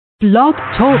Blog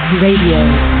Talk Radio.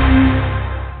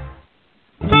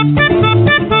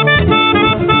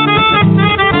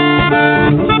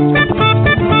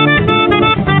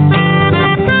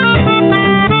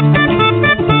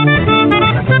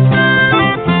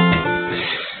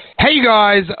 Hey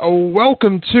guys,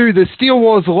 welcome to the Steele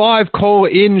Wars live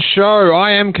call-in show.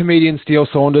 I am comedian Steele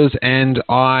Saunders and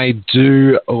I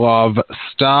do love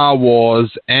Star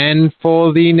Wars, and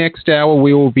for the next hour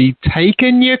we will be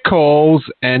taking your calls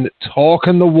and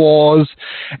talking the wars,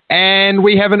 and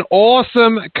we have an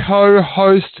awesome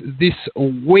co-host this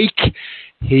week.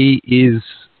 He is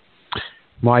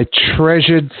my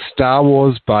treasured Star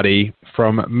Wars buddy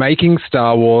from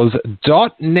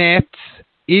MakingStarWars.net.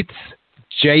 It's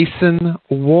Jason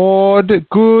Ward.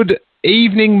 Good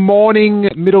evening, morning,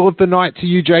 middle of the night to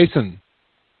you, Jason.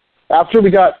 After we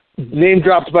got name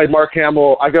dropped by Mark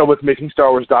Hamill, I go with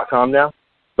MakingStarWars.com now.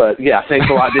 But yeah, thanks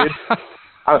a lot, dude.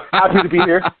 I'm happy to be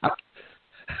here.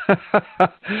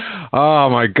 Oh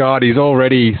my God, he's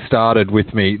already started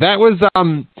with me. That was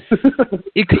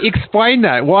explain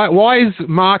that. Why is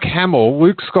Mark Hamill,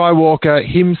 Luke Skywalker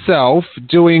himself,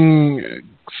 doing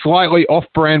slightly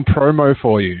off-brand promo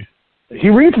for you? He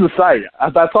reads the site.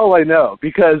 That's all I know,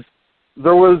 because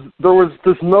there was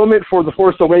this moment for The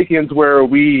Force Awakens where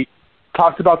we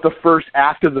talked about the first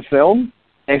act of the film,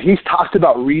 and he's talked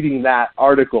about reading that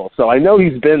article. So I know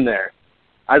he's been there.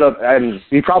 And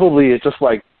he probably is just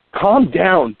like, calm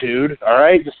down, dude. All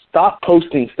right, just stop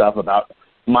posting stuff about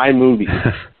my movie.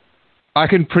 I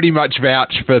can pretty much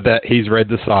vouch for that. He's read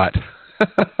the site.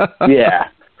 Yeah,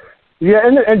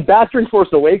 and back during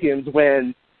Force Awakens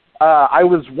when. I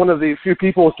was one of the few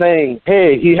people saying,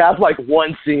 hey, he has like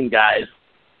one scene, guys.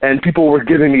 And people were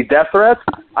giving me death threats.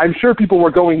 I'm sure people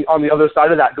were going on the other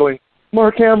side of that going,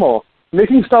 Mark Hamill,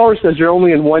 Making Star Wars says you're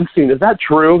only in one scene. Is that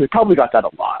true? They probably got that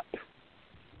a lot.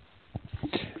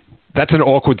 That's an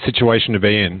awkward situation to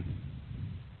be in.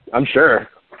 I'm sure.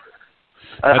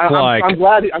 I'm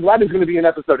glad he's going to be in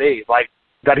episode 8, like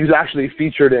that he's actually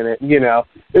featured in it. You know,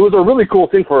 it was a really cool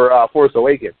thing for Force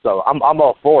Awakens, so I'm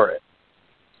all for it.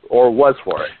 Or was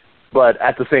for it. But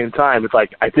at the same time, it's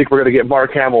like, I think we're going to get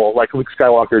Mark Hamill, like Luke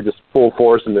Skywalker, just full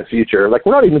force in the future. Like,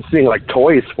 we're not even seeing, like,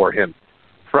 toys for him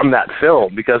from that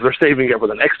film because they're saving it for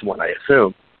the next one, I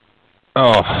assume.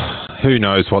 Oh, who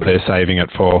knows what they're saving it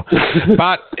for.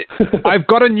 But I've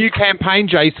got a new campaign,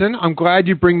 Jason. I'm glad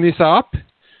you bring this up.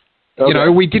 Okay. You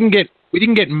know, we didn't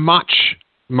get much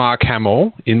Mark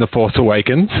Hamill in The Force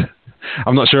Awakens.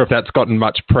 I'm not sure if that's gotten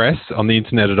much press on the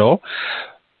internet at all.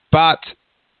 But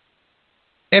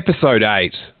Episode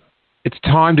 8, it's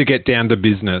time to get down to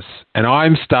business, and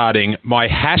I'm starting my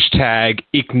hashtag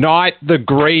Ignite the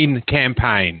Green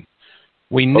campaign.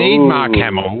 We need Mark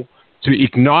Hamill to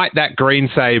ignite that green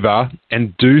saber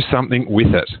and do something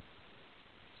with it.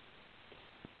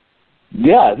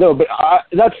 Yeah, no, but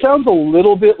that sounds a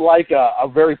little bit like a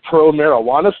very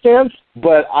pro-marijuana stance,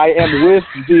 but I am with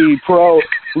the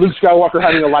pro-Luke Skywalker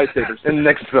having a lightsaber in the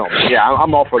next film. Yeah,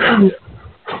 I'm all for that.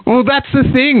 Well, that's the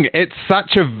thing. It's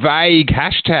such a vague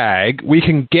hashtag. We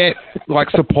can get like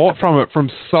support from it from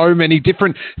so many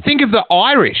different. Think of the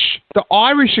Irish. The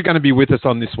Irish are going to be with us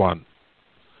on this one.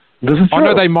 This is true. I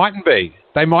know they mightn't be.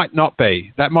 They might not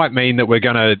be. That might mean that we're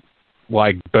going to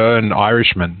like burn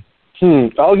Irishmen.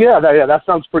 Oh yeah, that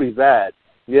sounds pretty bad.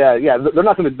 Yeah. They're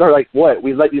not going to. They're like, what?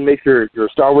 We let you make your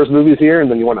Star Wars movies here, and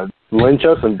then you want to lynch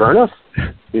us and burn us?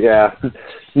 Yeah,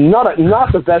 not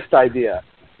the best idea.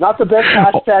 Not the best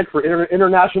hashtag for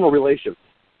international relations.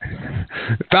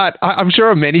 But I'm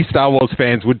sure many Star Wars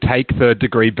fans would take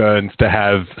third-degree burns to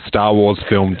have Star Wars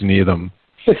filmed near them.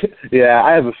 Yeah,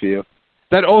 I have a few.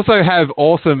 That also have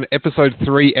awesome Episode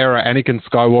 3 era Anakin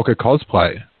Skywalker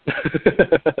cosplay.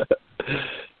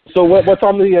 So what's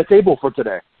on the table for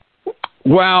today?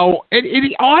 Well,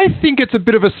 I think it's a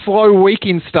bit of a slow week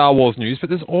in Star Wars news, but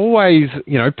there's always,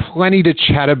 plenty to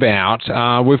chat about.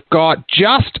 We've got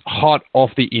just hot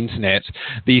off the internet,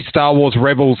 the Star Wars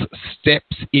Rebels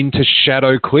Steps into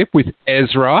Shadow clip with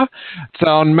Ezra. It's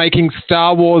on Making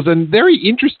Star Wars, and very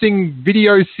interesting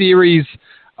video series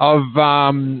of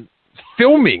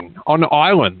filming on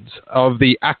islands of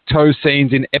the Acto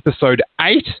scenes in Episode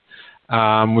 8.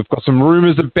 We've got some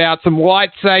rumors about some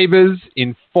lightsabers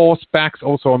in Force Backs,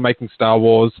 also on Making Star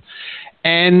Wars.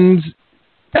 And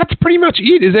that's pretty much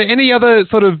it. Is there any other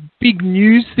sort of big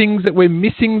news things that we're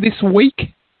missing this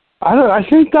week? I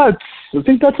think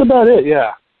that's about it,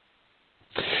 yeah.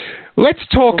 Let's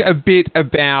talk a bit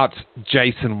about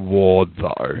Jason Ward,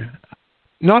 though.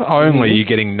 Not only are you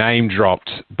getting name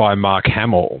dropped by Mark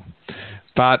Hamill,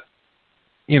 but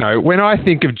you know, when I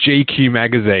think of GQ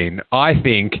magazine, I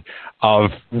think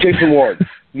of Jason Ward.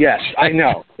 Yes, I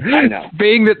know.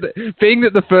 Being that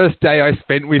the first day I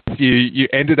spent with you, you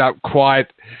ended up quite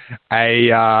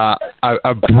a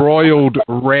broiled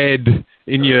red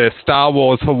in your Star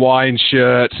Wars Hawaiian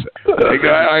shirt.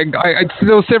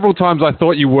 There were several times I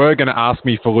thought you were going to ask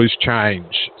me for loose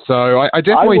change. So I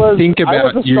definitely think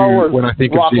about you when I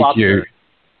think of GQ. Lobster.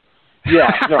 Yeah,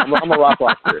 no, I'm a rock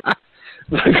lobster.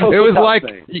 It was like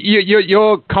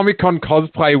your Comic-Con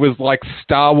cosplay was like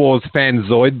Star Wars fan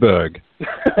Zoidberg.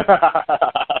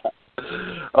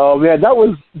 Oh man, that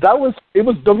was it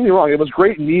was, don't get me wrong, it was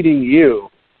great meeting you,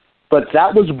 but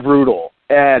that was brutal.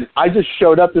 And I just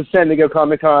showed up to San Diego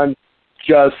Comic-Con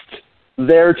just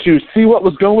there to see what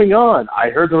was going on. I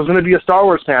heard there was going to be a Star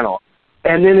Wars panel.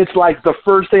 And then it's like the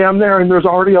first day I'm there and there's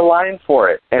already a line for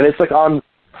it. And it's like on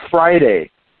Friday.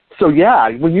 So yeah,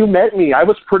 when you met me, I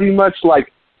was pretty much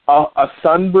like a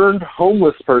sunburned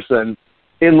homeless person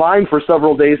in line for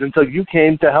several days until you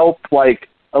came to help like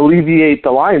alleviate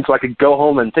the line so I could go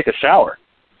home and take a shower.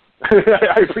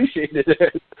 I appreciated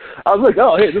it. I was like,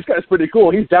 oh, hey, this guy's pretty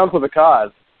cool. He's down for the cause.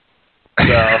 So,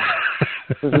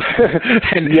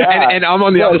 and I'm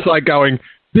on the other side going,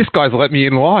 this guy's let me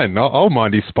in line. I'll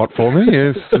mind his spot for me.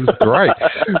 It's great.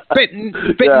 But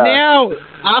now,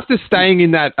 after staying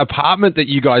in that apartment that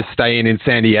you guys stay in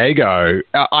San Diego,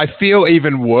 I feel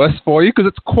even worse for you because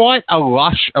it's quite a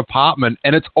lush apartment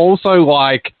and it's also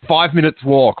like 5 minutes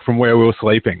walk from where we were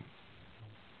sleeping.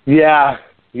 Yeah,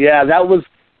 that was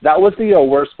the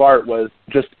worst part was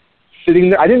just sitting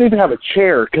there. I didn't even have a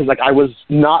chair because like I was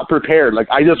not prepared. Like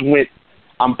I just went,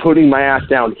 I'm putting my ass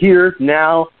down here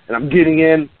now, and I'm getting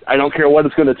in. I don't care what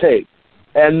it's going to take.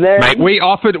 And then, mate, we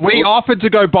offered to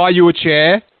go buy you a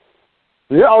chair.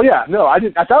 Yeah, oh yeah, no, I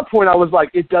didn't. At that point, I was like,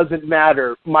 it doesn't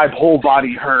matter. My whole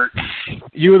body hurt.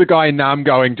 You were the guy in Nam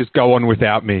going, just go on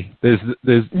without me. There's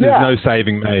no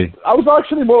saving me. I was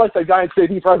actually more like that guy in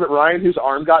Saving Private Ryan whose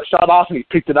arm got shot off, and he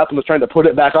picked it up and was trying to put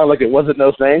it back on like it wasn't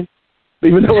no thing,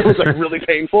 even though it was like really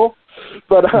painful.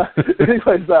 But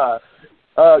anyways,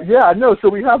 so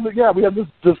we have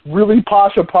this really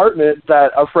posh apartment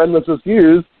that a friend lets us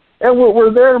use, and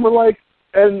we're there, and we're like.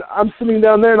 And I'm sitting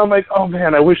down there, and I'm like, "Oh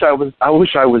man, I wish I was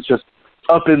just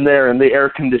up in there in the air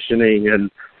conditioning."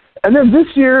 And then this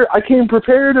year, I came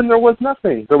prepared, and there was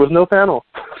nothing. There was no panel.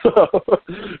 So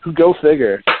go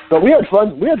figure. But we had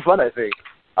fun. I think.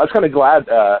 I was kind of glad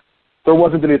there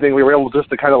wasn't anything. We were able just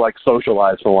to kind of like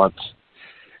socialize for once.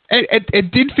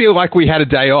 It did feel like we had a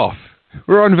day off.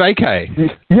 We're on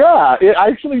vacay. Yeah, I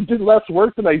actually did less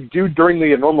work than I do during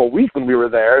the normal week when we were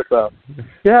there. So,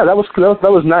 yeah, that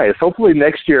was nice. Hopefully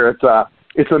next year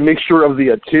it's a mixture of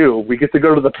the two. We get to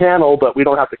go to the panel, but we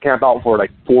don't have to camp out for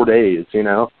like 4 days. You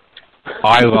know.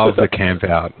 I love the camp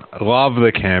out.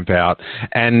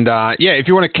 And if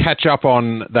you want to catch up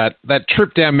on that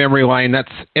trip down memory lane,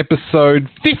 that's episode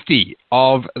 50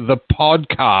 of the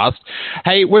podcast.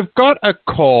 Hey, we've got a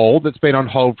call that's been on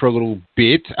hold for a little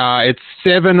bit. It's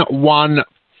 714.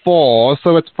 So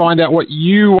let's find out what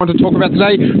you want to talk about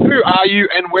today. Who are you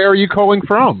and where are you calling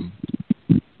from?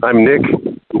 I'm Nick.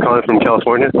 I'm calling from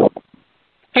California.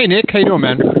 Hey, Nick. How you doing,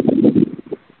 man?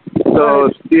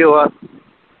 So,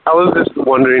 I was just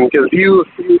wondering, because you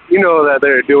know that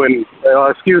they're doing,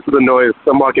 excuse the noise,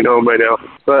 I'm walking home right now,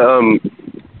 but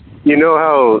you know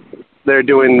how they're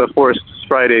doing the Forced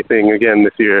Friday thing again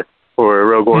this year for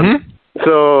Rogue One? Mm-hmm.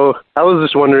 So I was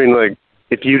just wondering, like,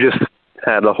 if you just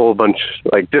had a whole bunch,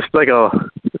 like, just like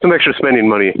some extra spending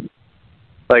money,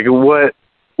 like, what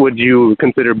would you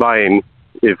consider buying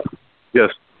if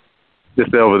just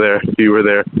over there, if you were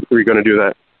there, were you going to do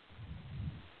that?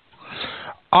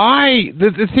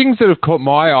 The things that have caught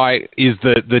my eye is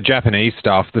the Japanese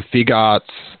stuff, the fig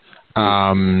arts,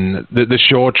 the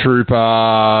Shore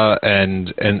Trooper and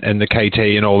the KT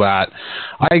and all that.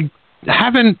 I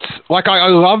haven't, like, I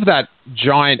love that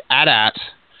giant AT-AT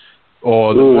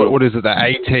or what is it, the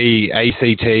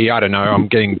ACT, I don't know, I'm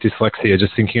getting dyslexia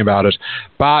just thinking about it.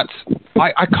 But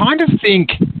I kind of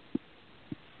think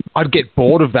I'd get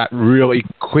bored of that really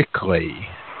quickly.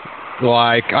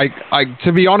 Like, I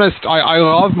to be honest, I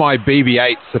love my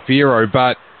BB-8 Safiro,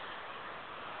 but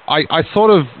I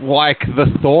sort of like the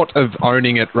thought of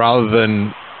owning it rather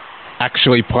than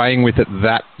actually playing with it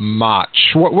that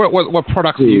much. What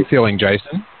products are you feeling,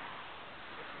 Jason?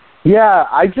 Yeah,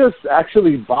 I just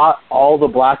actually bought all the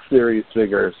Black Series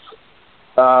figures.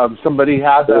 Somebody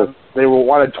had them; they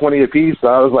wanted 20 apiece. So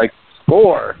I was like,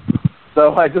 4.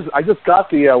 So I just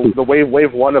got the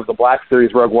Wave 1 of the Black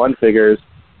Series Rogue One figures.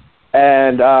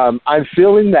 And I'm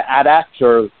feeling the AT-AT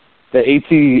or the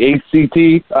ACT.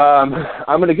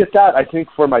 I'm going to get that, I think,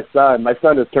 for my son. My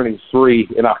son is turning 3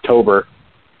 in October.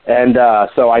 And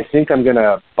so I think I'm going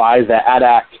to buy the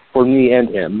AT-ACT for me and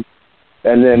him,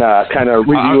 and then kind of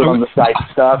review it on the site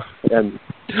stuff. And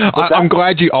I'm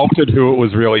glad you altered who it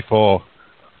was really for.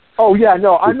 Oh yeah,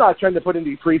 no, I'm not trying to put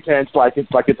any pretense like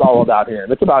it's all about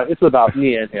him. It's about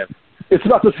me and him. It's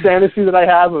about the fantasy that I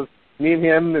have of me and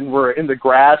him, and we're in the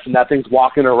grass, and that thing's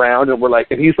walking around,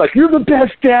 and he's like, "You're the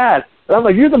best dad," and I'm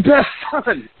like, "You're the best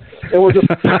son," and we're just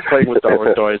playing with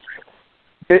our toys.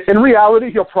 In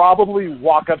reality, he'll probably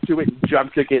walk up to it and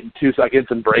jump kick it in 2 seconds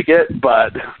and break it,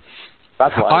 but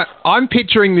that's life. I'm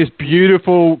picturing this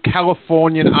beautiful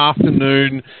Californian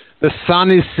afternoon. The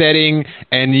sun is setting,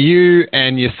 and you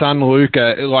and your son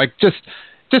Luca like just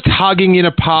hugging in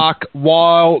a park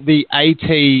while the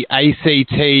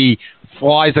ACT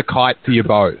flies a kite for you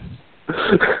both.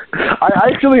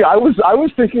 I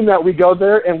was thinking that we go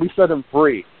there and we set him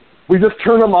free. We just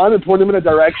turn him on and point him in a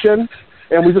direction,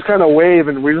 and we just kind of wave,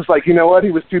 and we're just like, you know what? He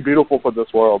was too beautiful for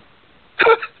this world.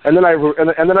 And then I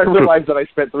realized that I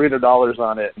spent $300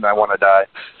 on it, and I want to die.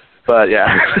 But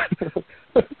yeah.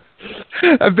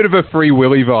 A bit of a Free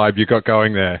Willy vibe you got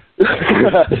going there.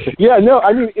 Yeah, no,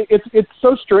 I mean it's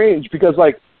so strange because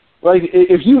like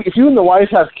if you and the wife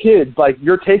have kids, like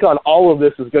your take on all of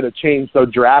this is going to change so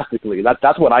drastically.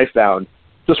 That's what I found.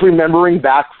 Just remembering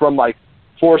back from like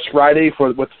Force Friday for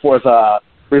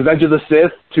Revenge of the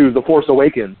Sith to The Force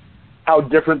Awakens, how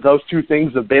different those two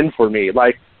things have been for me.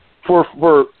 Like for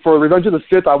Revenge of the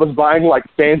Sith, I was buying like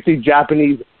fancy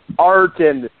Japanese art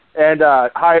and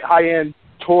high end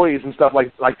toys and stuff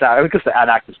like that. I guess the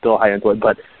AT-ACT is still a high end toy,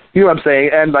 but you know what I'm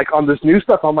saying. And like on this new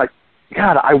stuff, I'm like,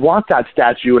 God, I want that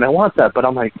statue and I want that, but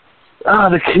I'm like,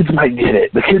 the kids might get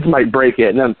it, the kids might break it,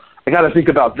 and then I got to think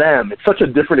about them. It's such a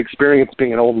different experience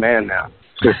being an old man now.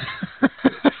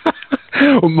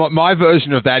 Well, my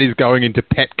version of that is going into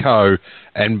Petco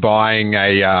and buying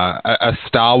a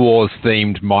Star Wars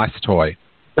themed mice toy.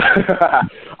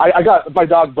 I got my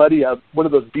dog Buddy one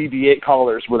of those BB-8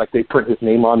 collars where like they print his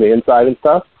name on the inside and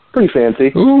stuff. Pretty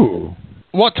fancy. Ooh.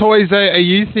 What toys are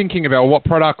you thinking about? What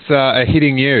products are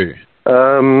hitting you? I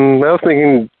was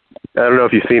thinking, I don't know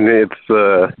if you've seen it. It's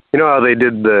you know how they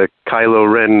did the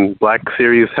Kylo Ren Black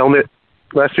Series helmet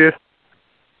last year?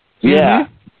 Yeah.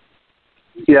 Mm-hmm.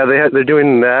 Yeah, they're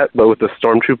doing that, but with the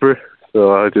Stormtrooper.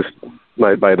 So I just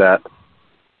might buy that.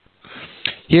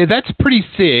 Yeah, that's pretty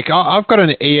sick. I've got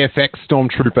an EFX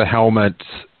Stormtrooper helmet,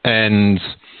 and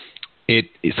it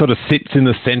sort of sits in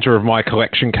the center of my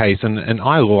collection case, and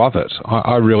I love it.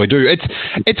 I really do.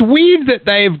 It's weird that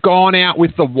they've gone out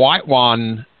with the white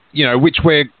one, you know, which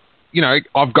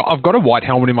I've got a white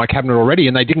helmet in my cabinet already,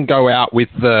 and they didn't go out with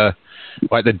the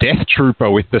Death Trooper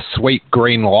with the sweet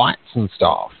green lights and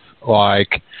stuff.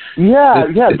 Like,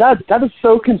 that is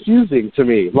so confusing to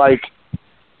me. Like,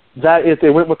 that if they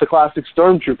went with the classic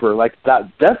Stormtrooper, like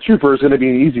that Death Trooper is going to be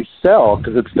an easy sell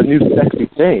because it's the new sexy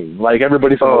thing. Like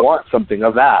everybody's going to want something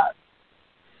of that.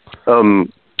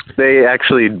 They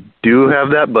actually do have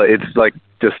that, but it's like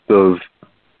just those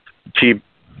cheap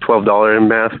 $12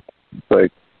 masks.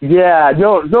 Like, yeah,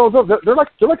 no, they're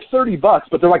like $30,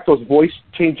 but they're like those voice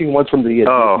changing ones from the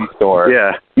Disney store.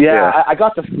 Yeah. I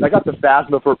got the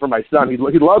Phasma for my son. He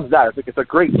loves that. It's a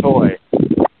great toy.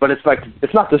 But it's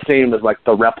not the same as like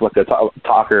the replica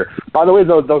talker. By the way,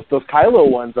 those Kylo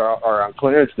ones are on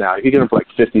clearance now. You can get them for like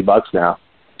 $50 now.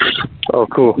 Oh,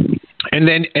 cool. And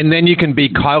then you can be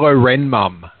Kylo Ren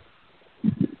mum.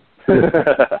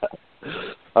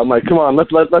 I'm like, come on,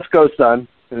 let's go, son.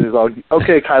 And he's all,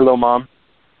 okay, Kylo mom.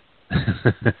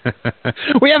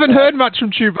 We haven't heard much from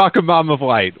Chewbacca mum of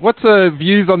late. What's her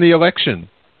views on the election?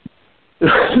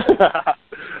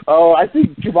 Oh, I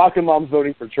think Chewbacca mom's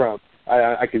voting for Trump.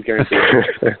 I can guarantee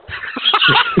it.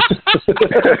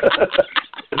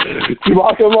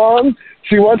 Chewbacca mom,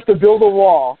 she wants to build a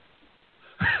wall,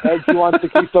 and she wants to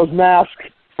keep those masks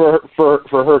for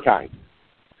her kind.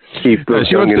 She wants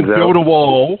to build a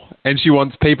wall, and she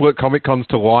wants people at Comic Cons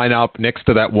to line up next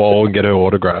to that wall and get her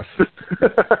autograph.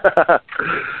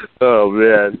 Oh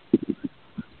man!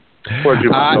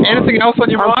 Anything else on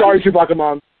your mind? I'm sorry, Chewbacca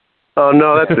mom. Oh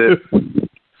no, that's it.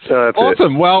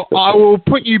 Awesome. Well, I will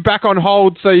put you back on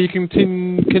hold so you can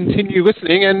continue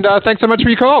listening, and thanks so much for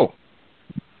your call.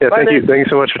 Yeah, thank you. Thank you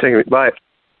so much for taking me. Bye.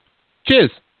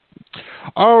 Cheers.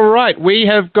 All right, we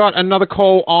have got another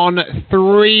call on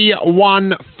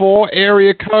 314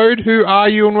 area code. Who are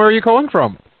you and where are you calling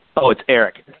from? Oh, it's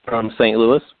Eric from St.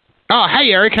 Louis. Oh,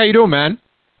 hey, Eric. How you doing, man?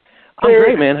 I'm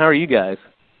great, man. How are you guys?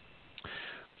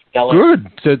 Good.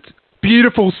 It's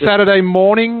beautiful Saturday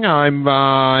morning.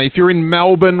 If you're in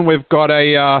Melbourne, we've got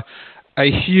a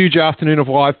huge afternoon of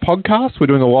live podcasts. We're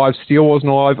doing a live Steel Wars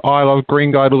and a live I Love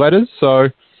Green Guide letters. So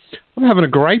I'm having a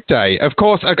great day. Of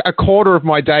course, a quarter of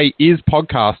my day is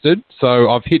podcasted, so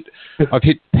I've hit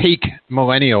peak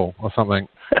millennial or something.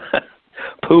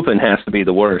 Pooping has to be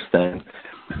the worst then.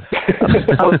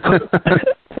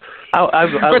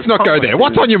 Let's not go there.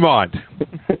 What's on your mind?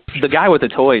 The guy with the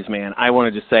toys, man. I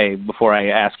wanted to say before I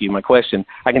ask you my question,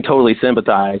 I can totally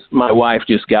sympathize. My wife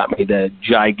just got me the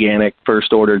gigantic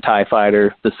first order TIE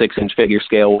Fighter, the 6-inch figure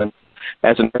scale one.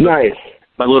 Nice.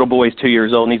 My little boy's 2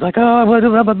 years old, and he's like, "Oh, blah,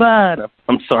 blah, blah, blah."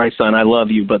 I'm sorry, son. I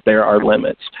love you, but there are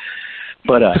limits.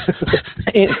 But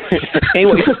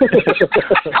anyway,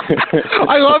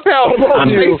 I love how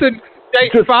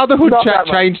Fatherhood Chat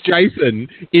changed Jason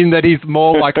in that he's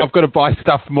more like, I've got to buy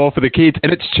stuff more for the kids,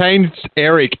 and it's changed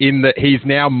Eric in that he's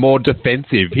now more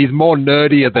defensive. He's more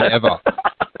nerdier than ever.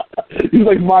 He's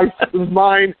like, this is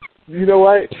mine. You know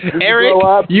what? Eric,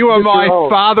 you are my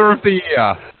father of the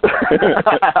year.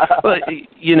 But,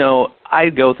 I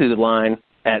go through the line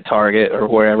at Target or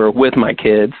wherever with my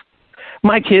kids.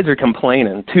 My kids are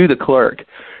complaining to the clerk,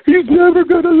 "He's never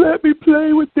going to let me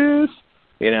play with this."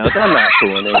 I'm not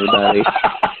fooling anybody.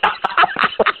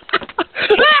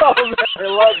 Oh, man, I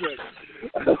love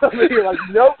it. You're like,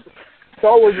 nope,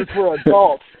 Star Wars is for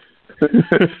adults.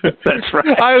 That's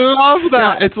right. I love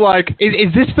that. It's like,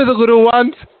 is this for the little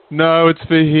ones? No, it's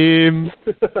for him.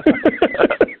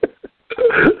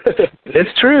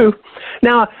 It's true.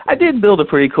 Now, I did build a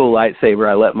pretty cool lightsaber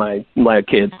I let my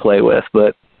kids play with,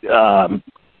 but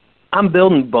I'm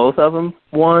building both of them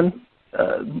one,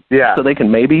 so they can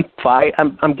maybe fight.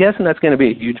 I'm guessing that's going to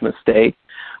be a huge mistake,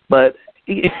 but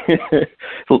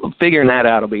figuring that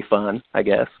out will be fun, I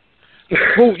guess.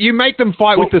 Well, you make them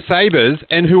fight with the sabers,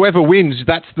 and whoever wins,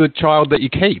 that's the child that you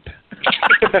keep.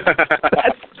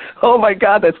 Oh my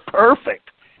God, that's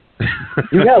perfect.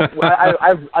 Yeah,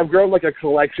 I've grown like a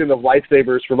collection of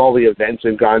lightsabers from all the events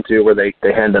we've gone to where they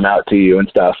hand them out to you and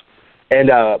stuff. And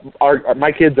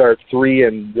my kids are 3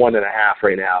 and 1.5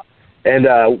 right now. And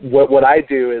what I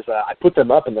do is I put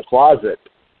them up in the closet,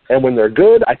 and when they're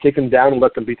good, I take them down and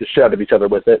let them beat the shit out of each other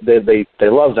with it. They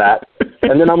love that.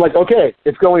 And then I'm like, okay,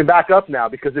 it's going back up now,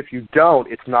 because if you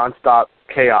don't, it's nonstop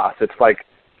chaos. It's like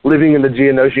living in the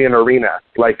Geonosian arena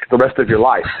like the rest of your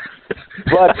life.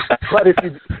 But if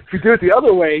you do it the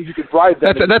other way, you can bribe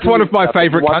them. That's one of my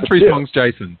favorite country songs,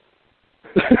 Jason.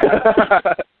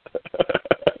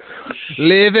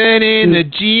 Living in the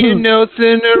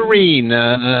Geonosian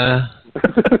arena.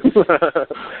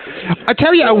 I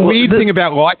tell you, a weird thing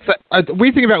about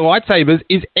lightsabers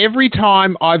is every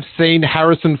time I've seen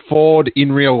Harrison Ford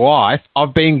in real life,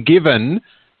 I've been given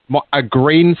a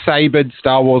green sabered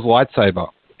Star Wars lightsaber.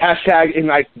 Hashtag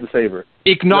ignite the saber.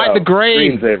 Ignite the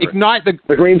green. Ignite the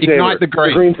green saber. Ignite the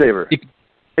green. The green saber.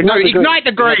 Ignite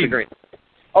the green.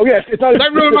 Oh yes, it's not.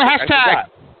 Don't ruin my hashtag.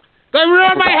 Don't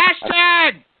ruin my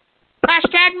hashtag.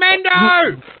 Hashtag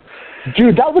Mendo.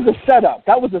 Dude, that was a setup.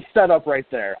 That was a setup right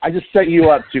there. I just set you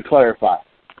up to clarify.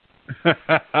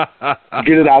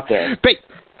 Get it out there.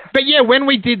 But yeah, when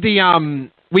we did the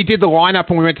lineup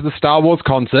and we went to the Star Wars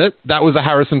concert, that was a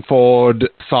Harrison Ford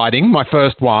sighting, my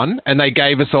first one, and they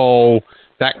gave us all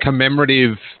that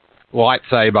commemorative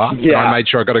lightsaber. Yeah. I made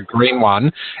sure I got a green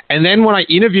one. And then when I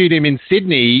interviewed him in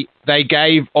Sydney, they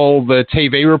gave all the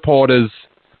TV reporters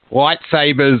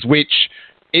lightsabers, which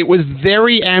it was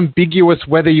very ambiguous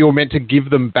whether you were meant to give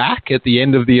them back at the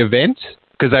end of the event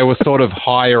because they were sort of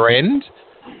higher end.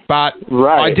 But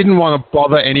I didn't want to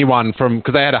bother anyone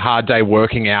because they had a hard day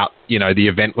working out, the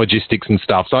event logistics and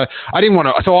stuff. So I didn't want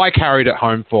to. So I carried it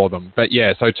home for them. But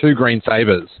yeah, so 2 green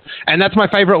sabers, and that's my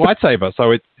favorite lightsaber.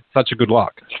 So it's such a good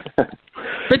luck.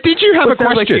 But did you have a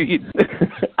question?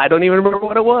 I don't even remember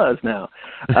what it was now.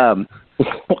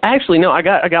 Actually, no. I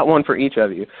got one for each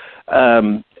of you.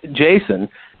 Jason,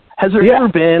 has there ever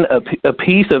been a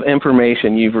piece of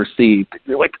information you've received?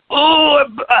 You're like, oh,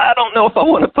 I don't know if I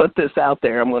want to put this out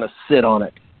there. I'm going to sit on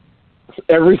it.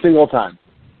 Every single time,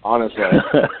 honestly,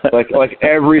 like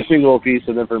every single piece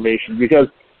of information, because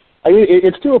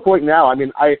it's to a point now. I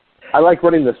mean, I like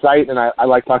running the site and I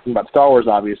like talking about Star Wars,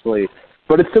 obviously,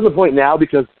 but it's to the point now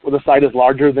because the site is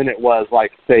larger than it was,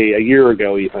 like, say, a year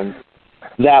ago even,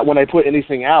 that when I put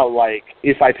anything out, like,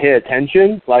 if I pay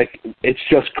attention, like, it's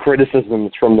just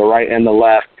criticisms from the right and the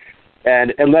left.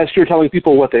 And unless you're telling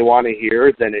people what they want to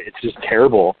hear, then it's just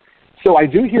terrible. So I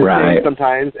do hear things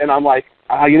sometimes, and I'm like,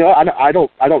 I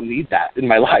don't need that in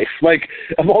my life. Like,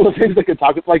 of all the things I could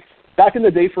talk about, like, back in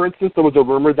the day, for instance, there was a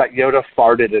rumor that Yoda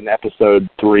farted in Episode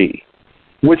 3,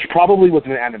 which probably was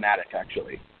an animatic,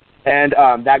 actually. And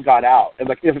that got out. And,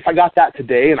 like, if I got that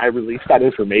today and I released that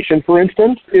information, for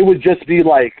instance, it would just be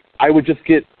like, I would just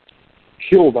get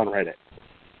killed on Reddit.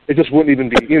 It just wouldn't even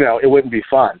be, it wouldn't be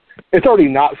fun. it's already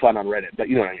not fun on Reddit, but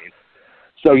you know what I mean.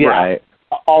 So yeah, right.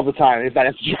 All the time. If that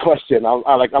answers your question, I'm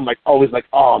always like,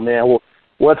 oh man, well,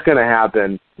 what's gonna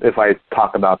happen if I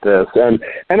talk about this?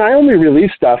 And I only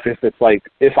release stuff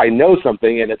if I know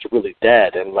something and it's really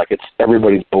dead and like it's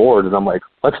everybody's bored and I'm like,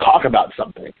 let's talk about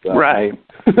something. So. Right.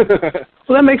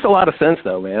 Well, that makes a lot of sense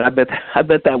though, man. I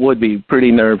bet that would be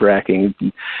pretty nerve-wracking.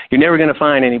 You're never going to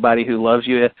find anybody who loves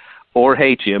you or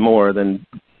hates you more than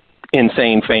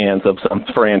insane fans of some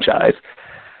franchise.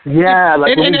 Yeah,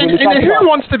 like and who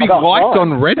wants to be liked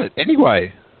on Reddit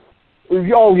anyway?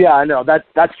 Oh yeah, I know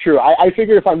that's true. I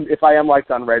figure if I am liked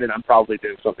on Reddit, I'm probably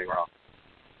doing something wrong.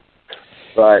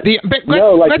 But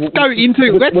let's go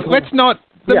into let's not.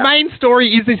 The main story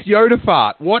is this Yoda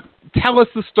fart. Tell us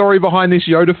the story behind this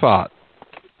Yoda fart.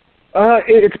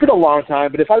 It's been a long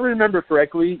time, but if I remember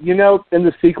correctly, in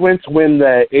the sequence when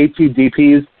the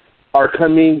AT-DPs are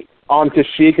coming on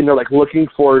Kashyyyk and they're like looking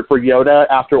for Yoda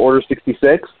after Order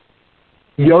 66,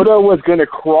 Yoda was going to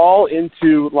crawl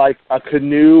into like a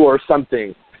canoe or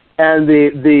something, and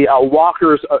the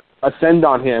walkers ascend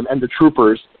on him and the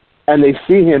troopers, and they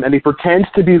see him, and he pretends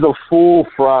to be the fool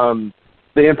from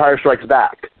The Empire Strikes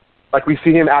Back. Like we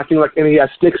see him acting like, and he has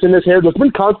sticks in his hair. There's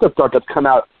been concept art that's come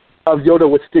out of Yoda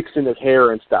with sticks in his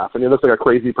hair and stuff, and he looks like a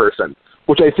crazy person,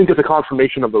 which I think is a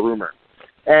confirmation of the rumor.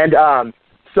 And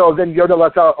so then Yoda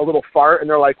lets out a little fart, and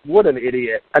they're like, what an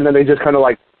idiot. And then they just kind of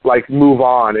like move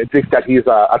on and think that he's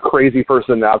a crazy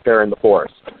person out there in the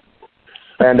forest.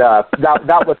 And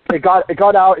that was, it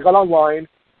got out, it got online.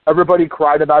 Everybody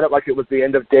cried about it like it was the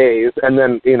end of days, and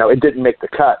then, it didn't make the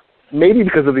cut. Maybe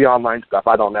because of the online stuff.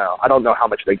 I don't know. I don't know how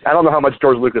much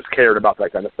George Lucas cared about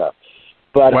that kind of stuff.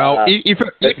 But if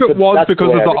it was because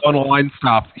of the online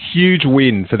stuff, huge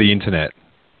win for the internet.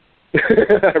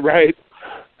 Right.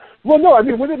 Well, no, I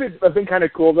mean, wouldn't it have been kind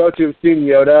of cool, though, to have seen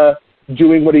Yoda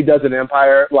doing what he does in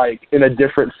Empire, like, in a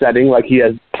different setting, like he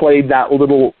has played that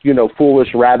little, foolish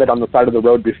rabbit on the side of the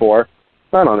road before?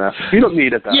 I don't know. You don't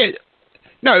need it, though. Yeah.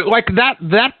 No, like,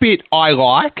 that bit I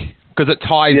like, because it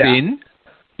ties in,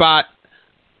 but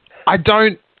I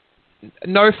don't...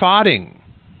 No farting.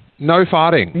 No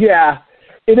farting. Yeah.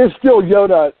 It is still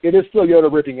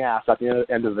Yoda ripping ass at the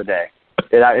end of the day.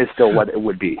 That is still what it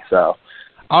would be, so...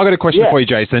 I've got a question for you,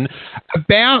 Jason.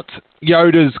 About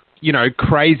Yoda's,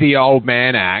 crazy old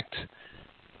man act.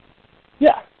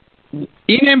 Yeah.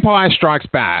 In Empire Strikes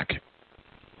Back,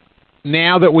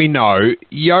 now that we know,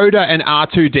 Yoda and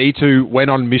R2-D2 went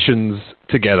on missions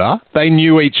together. They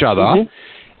knew each other.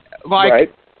 Mm-hmm.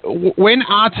 Like, when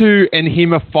R2 and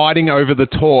him are fighting over the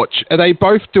torch, are they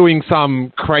both doing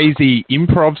some crazy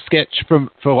improv sketch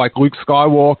for like Luke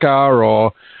Skywalker,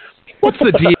 or... What's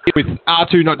the deal with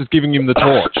R2 not just giving him the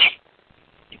torch?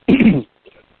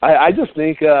 I just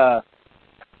think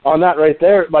on that right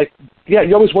there, like, yeah,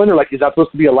 you always wonder, like, is that supposed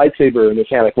to be a lightsaber in his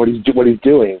hand, like what he's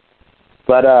doing?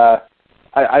 But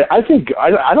I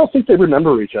don't think they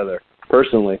remember each other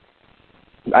personally.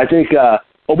 I think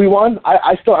Obi-Wan.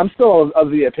 I'm still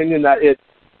of the opinion that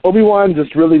Obi-Wan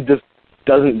just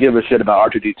doesn't give a shit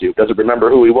about R2-D2. Doesn't remember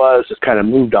who he was. Just kind of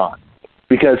moved on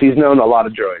because he's known a lot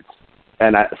of droids.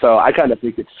 And so I kind of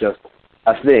think it's just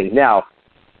a thing. Now,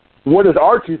 what is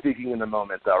R2 thinking in the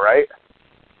moment, though, right?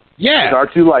 Yeah. Is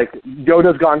R2 like,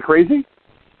 Yoda's gone crazy?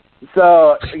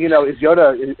 So, is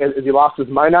Yoda, has he lost his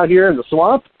mind out here in the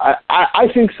swamp? I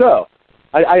think so.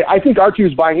 I think R2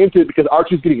 is buying into it because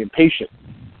R2 is getting impatient.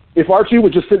 If R2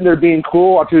 was just sitting there being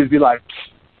cool, R2 would be like,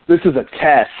 this is a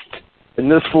test,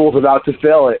 and this fool's about to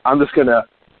fail it. I'm just gonna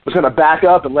back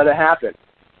up and let it happen.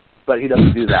 But he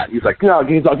doesn't do that. He's like, no,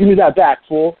 give me that back,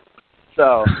 fool.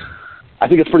 So I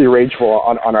think it's pretty rageful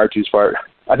on R2's part.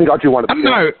 I think R2 wanted to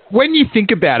No, when you think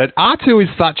about it, R2 is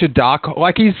such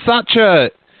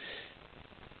a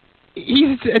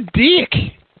he's a dick.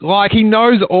 Like, he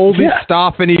knows all this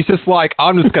stuff, and he's just like,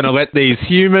 I'm just going to let these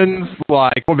humans,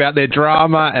 like, talk about their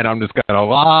drama, and I'm just going to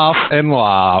laugh and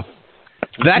laugh.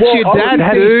 That's your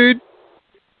dad, dude.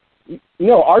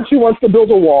 No, R2 wants to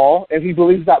build a wall, and he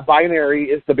believes that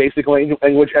binary is the basic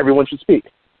language everyone should speak.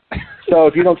 So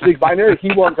if you don't speak binary,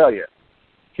 he won't tell you.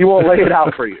 He won't lay it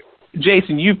out for you.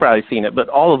 Jason, you've probably seen it, but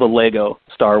all of the Lego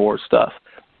Star Wars stuff.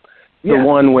 The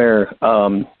one where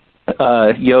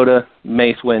Yoda,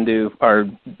 Mace Windu are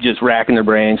just racking their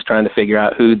brains trying to figure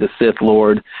out who the Sith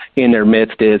Lord in their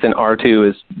midst is, and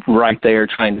R2 is right there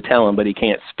trying to tell him, but he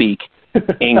can't speak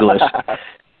English.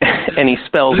 And he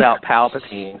spells out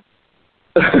Palpatine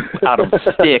out of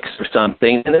sticks or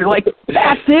something, and they're like,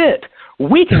 that's it.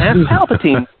 We can have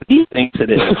Palpatine. He thinks it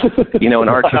is. And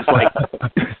R2's like,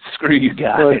 screw you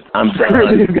guys. I'm done.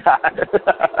 Screw you guys.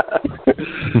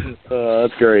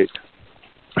 That's great.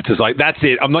 It's just like, that's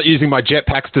it. I'm not using my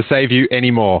jetpacks to save you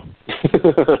anymore.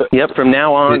 Yep, from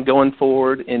now on, going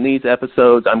forward, in these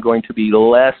episodes, I'm going to be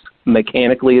less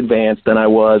mechanically advanced than I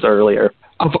was earlier.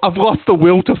 I've lost the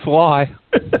will to fly.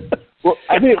 Well,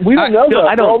 I mean, we don't know,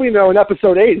 though. All we know in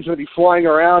episode 8 is going to be flying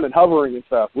around and hovering and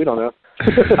stuff. We don't know.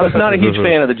 I was not a huge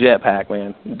fan of the jetpack,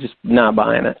 man. Just not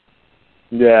buying it.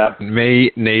 Yeah.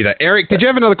 Me neither. Eric, did you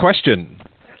have another question?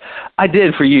 I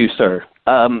did for you, sir.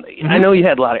 I know you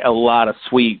had a lot of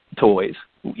sweet toys,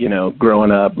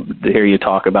 growing up, to hear you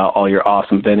talk about all your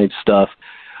awesome vintage stuff.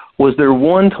 Was there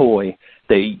one toy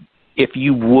that, if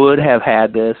you would have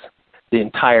had this, the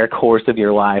entire course of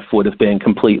your life would have been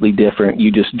completely different?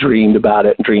 You just dreamed about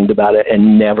it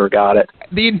and never got it.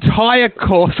 The entire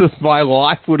course of my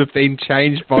life would have been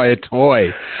changed by a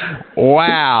toy.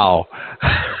 Wow.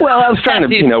 Well, I was trying to,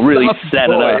 really set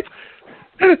it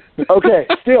up. Okay,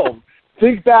 still,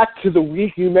 think back to the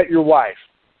week you met your wife.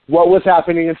 What was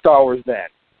happening in Star Wars then?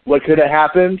 What could have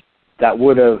happened that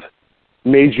would have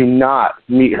made you not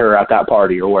meet her at that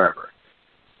party or wherever?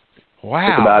 Wow.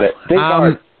 Think about it. Think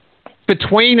hard.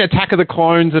 Between Attack of the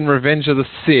Clones and Revenge of the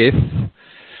Sith,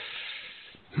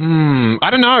 I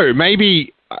don't know.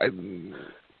 Maybe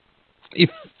if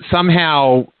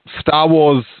somehow Star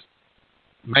Wars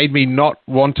made me not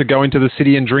want to go into the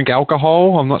city and drink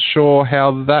alcohol, I'm not sure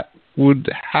how that would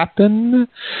happen.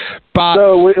 But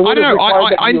so I don't know.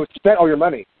 You spent all your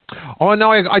money. Oh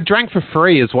no, I drank for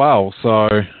free as well. So.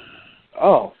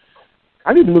 Oh,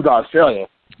 I need to move to Australia.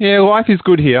 Yeah, life is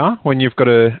good here when you've got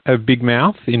a big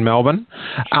mouth in Melbourne.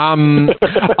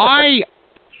 I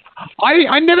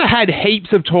never had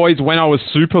heaps of toys when I was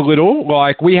super little.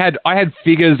 Like I had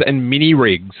figures and mini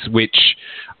rigs, which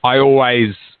I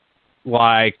always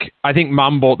like. I think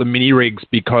Mum bought the mini rigs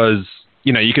because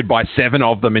you could buy 7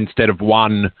 of them instead of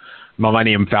one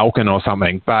Millennium Falcon or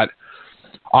something. But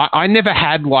I never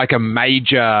had like a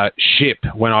major ship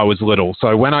when I was little.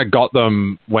 So when I got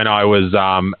them when I was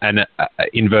an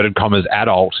inverted commas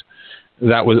adult,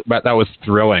 that was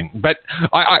thrilling. But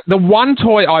the one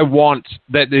toy I want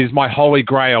that is my holy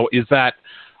grail is that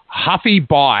Huffy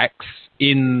Bikes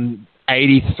in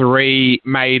 '83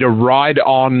 made a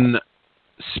ride-on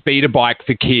speeder bike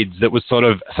for kids that was sort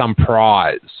of some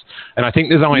prize. And I think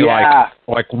there's only like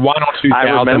 1 or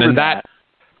 2,000, and that.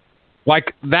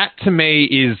 Like, that to me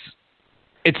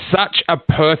it's such a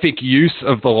perfect use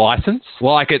of the license.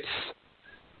 Like, it's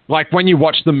like when you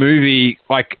watch the movie,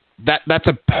 like that's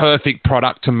a perfect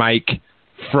product to make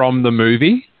from the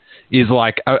movie, is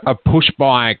like a push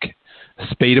bike,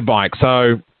 speeder bike.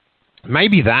 So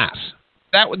maybe that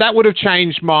would have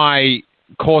changed my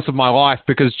course of my life,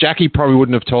 because Jackie probably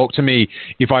wouldn't have talked to me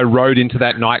if I rode into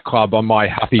that nightclub on my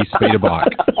Huffy speeder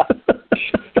bike.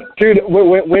 Dude,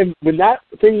 when that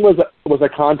thing was a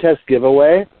contest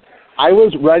giveaway, I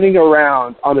was running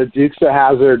around on a Dukes of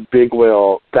Hazzard big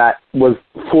wheel that was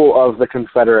full of the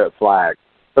Confederate flag,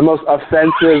 the most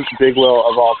offensive big wheel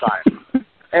of all time.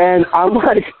 And I'm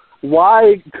like,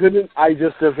 why couldn't I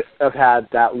just have had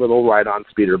that little ride-on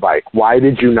speeder bike? Why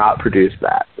did you not produce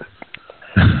that?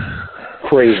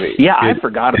 Crazy. Yeah, I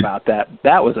forgot about that.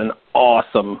 That was an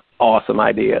awesome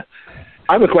idea.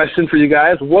 I have a question for you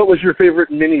guys. What was your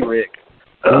favorite mini rig?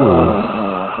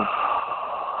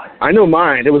 I know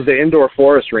mine. It was the Indoor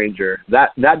Forest Ranger.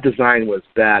 That design was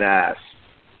badass.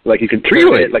 Like, you could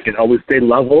turn it, like it always stayed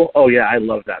level. Oh, yeah, I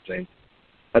love that thing.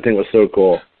 That thing was so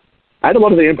cool. I had a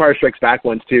lot of the Empire Strikes Back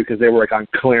ones, too, because they were, like, on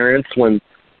clearance when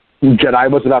Jedi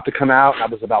was about to come out, and I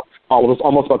was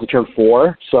almost about to turn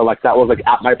 4. So, like, that was, like,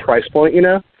 at my price point,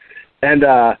 And,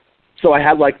 so I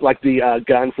had like the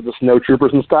gun for the snow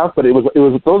troopers and stuff, but that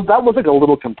was like a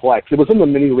little complex. It was in the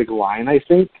mini rig line, I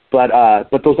think, but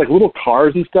those like little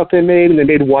cars and stuff they made, and they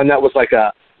made one that was like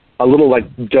a little like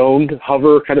domed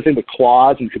hover kind of thing with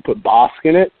claws, and you could put Bosk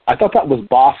in it. I thought that was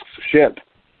Bosk's ship,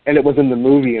 and it was in the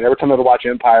movie. And every time I would watch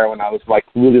Empire when I was like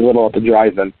really little at the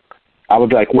drive-in, I would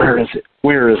be like, "Where is it?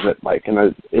 Where is it?" Like, and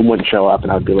it wouldn't show up,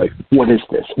 and I'd be like, "What is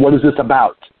this? What is this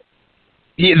about?"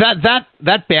 Yeah,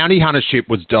 that bounty hunter ship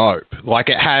was dope. Like,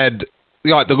 it had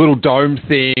like the little dome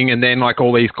thing, and then like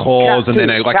all these claws, and then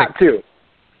a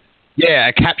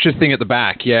capture thing at the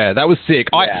back. Yeah, that was sick.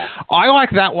 Yeah. I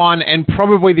like that one, and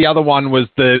probably the other one was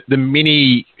the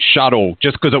mini shuttle,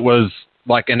 just because it was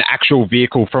like an actual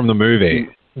vehicle from the movie.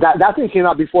 That thing came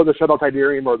out before the Shuttle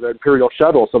Tydirium or the Imperial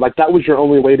Shuttle, so like that was your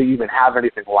only way to even have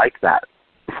anything like that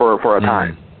for a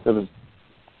time. It was.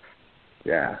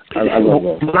 Yeah, I love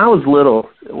those. When I was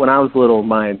little,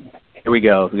 my Here we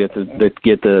go. Get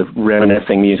the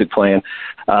reminiscing music playing.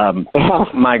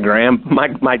 My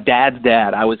dad's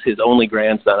dad. I was his only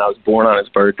grandson. I was born on his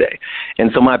birthday,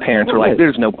 and so my parents were like,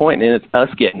 "There's no point in us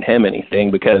getting him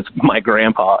anything because my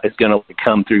grandpa is going to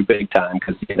come through big time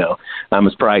because I'm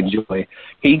his pride and joy."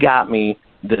 He got me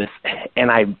this,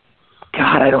 and I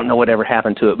don't know whatever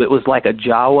happened to it, but it was like a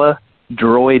Jawa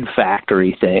droid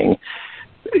factory thing.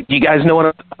 Do you guys know what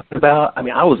I'm talking about? I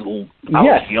mean, I was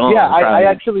young. Yeah, I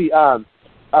actually, I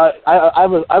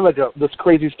have this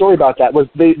crazy story about that. Was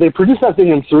they produced that thing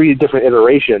in 3 different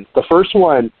iterations. The first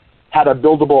one had a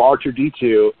buildable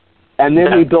R2-D2, and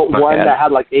then they built one that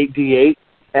had like 8D8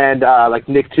 and like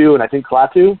Nick-2 and I think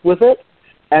Klaatu with it.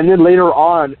 And then later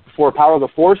on, for Power of the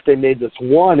Force, they made this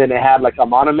one, and it had like a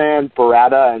Monoman,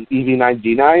 Barada, and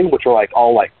EV9D9, which were like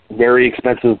all like very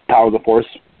expensive Power of the Force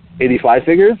 85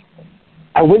 figures.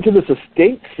 I went to this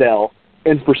estate sale,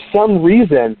 and for some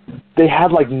reason, they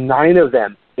had like 9 of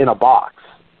them in a box,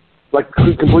 like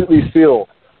completely sealed.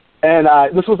 And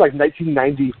this was like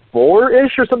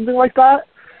 1994-ish or something like that.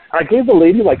 I gave the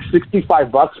lady like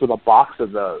 $65 for the box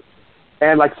of those.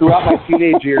 And like throughout my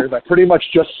teenage years, I pretty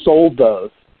much just sold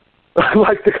those,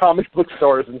 like the comic book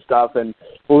stores and stuff, and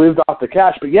lived off the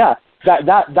cash. But yeah,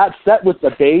 that set with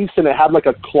the base, and it had like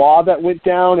a claw that went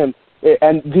down, and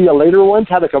the later ones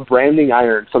had like a branding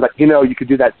iron, so that you could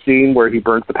do that scene where he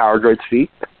burns the Power Droid's feet.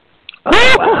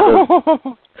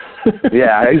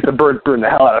 Yeah, I used to burn the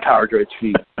hell out of Power Droid's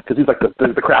feet because he's like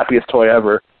the crappiest toy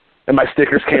ever, and my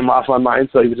stickers came off on mine,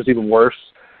 so he was just even worse.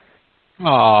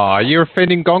 Aw, you're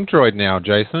offending Gonk Droid now,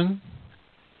 Jason.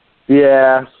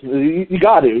 Yeah, you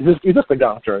got to. He's just a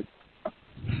Gonk Droid.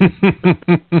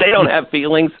 They don't have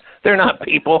feelings. They're not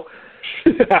people.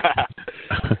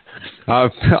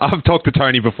 I've talked to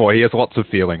Tony before. He has lots of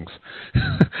feelings.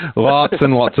 Lots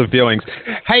and lots of feelings.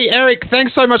 Hey, Eric,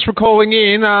 thanks so much for calling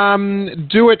in.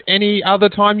 Do it any other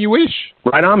time you wish.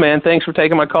 Right on, man. Thanks for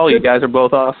taking my call. You guys are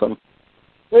both awesome.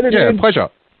 Yeah, pleasure.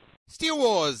 Steele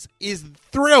Wars is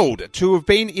thrilled to have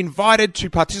been invited to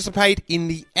participate in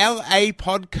the LA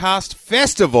Podcast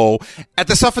Festival at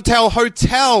the Sofitel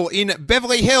Hotel in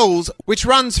Beverly Hills, which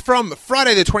runs from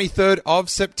Friday the 23rd of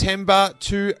September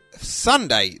to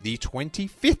Sunday the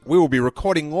 25th. We will be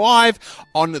recording live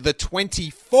on the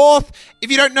 24th. If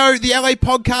you don't know, the LA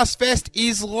Podcast Fest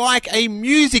is like a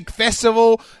music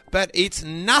festival, but it's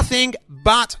nothing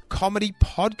but comedy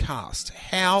podcast.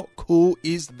 How cool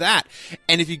is that?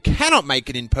 And if you cannot make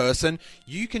it in person,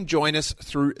 you can join us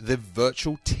through the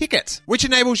virtual ticket, which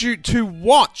enables you to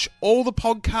watch all the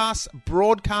podcasts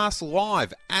broadcast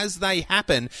live as they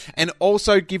happen, and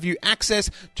also give you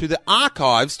access to the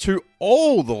archives to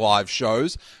all the live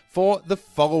shows for the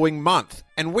following month.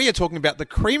 And we are talking about the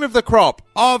cream of the crop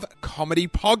of comedy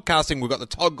podcasting. We've got the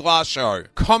Todd Glass Show,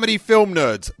 Comedy Film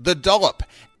Nerds, The Dollop,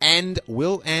 and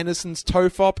Will Anderson's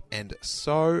Tofop, and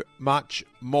so much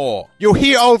more. You'll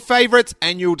hear old favorites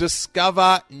and you'll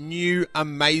discover new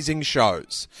amazing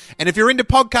shows. And if you're into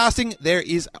podcasting, there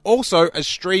is also a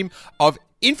stream of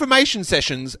information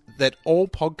sessions that all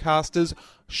podcasters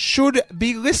should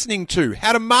be listening to.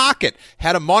 How to market,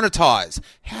 how to monetize,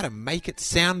 how to make it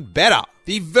sound better.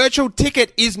 The virtual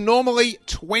ticket is normally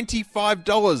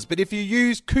 $25, but if you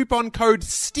use coupon code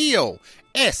STEELE,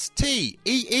 STEELE,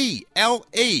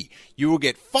 you will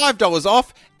get $5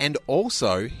 off, and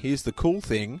also, here's the cool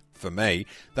thing for me,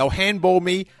 they'll handball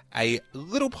me a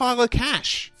little pile of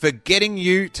cash for getting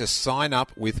you to sign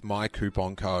up with my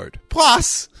coupon code.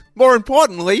 Plus, more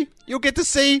importantly, you'll get to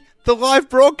see the live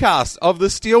broadcast of the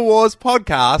Steele Wars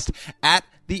podcast at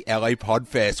the LA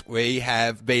Podfest. We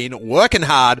have been working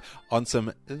hard on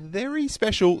some very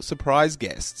special surprise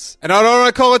guests. And I don't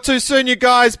want to call it too soon, you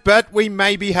guys, but we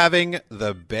may be having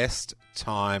the best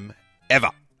time ever.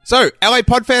 So,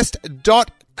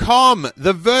 lapodfest.com,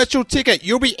 the virtual ticket.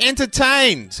 You'll be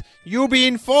entertained, you'll be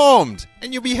informed,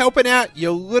 and you'll be helping out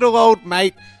your little old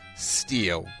mate,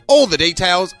 Steele. All the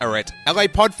details are at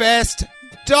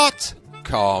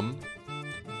lapodfest.com.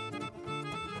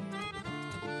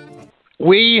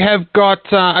 We have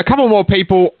got a couple more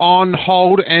people on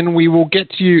hold, and we will get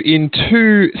to you in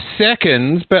 2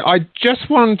 seconds. But I just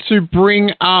wanted to bring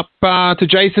up to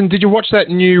Jason, did you watch that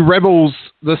new Rebels,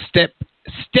 the Steps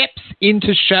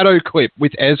into Shadow clip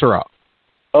with Ezra?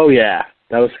 Oh, yeah.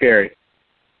 That was scary.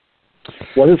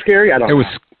 Was it scary? I don't know.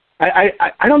 I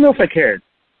don't know if I cared.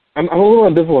 I'm a little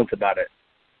ambivalent about it.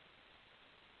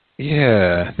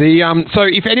 Yeah. So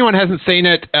if anyone hasn't seen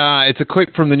it, it's a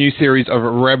clip from the new series of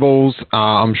Rebels.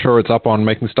 I'm sure it's up on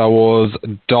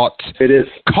MakingStarWars.com. It is.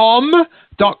 .com?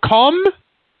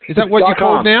 Is that what you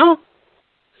call it now?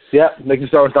 Yeah,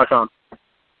 MakingStarWars.com.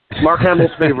 Mark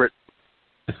Hamill's favorite.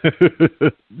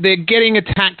 They're getting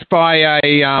attacked by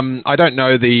a, I don't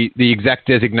know the exact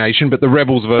designation, but the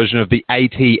Rebels version of the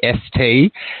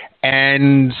AT-ST,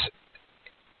 and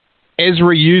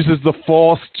Ezra uses the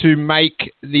Force to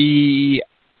make the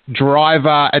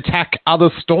driver attack other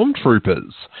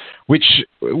stormtroopers, which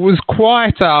was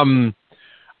quite,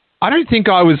 I don't think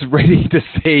I was ready to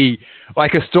see,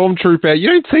 like, a stormtrooper, you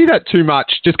don't see that too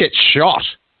much, just get shot.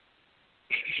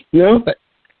 No?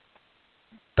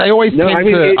 They always tend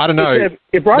to, I don't know.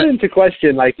 It brought into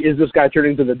question, like, is this guy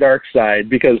turning to the dark side?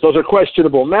 Because those are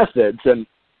questionable methods, and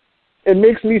it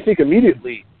makes me think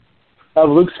immediately of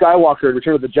Luke Skywalker in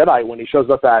Return of the Jedi when he shows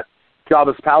up at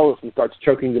Jabba's palace and starts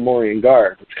choking Gamorrean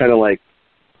guard. It's kind of like,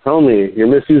 homie, you're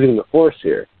misusing the Force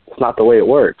here. It's not the way it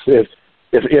works. If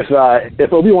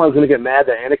Obi-Wan's going to get mad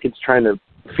that Anakin's trying to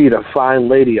feed a fine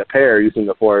lady a pear using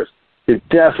the Force, you're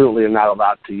definitely not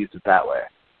allowed to use it that way.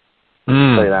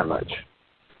 I'll tell you that much.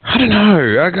 I don't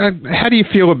know. How do you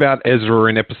feel about Ezra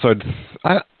in episode?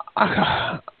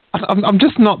 I'm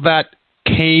just not that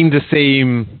keen to see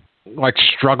him like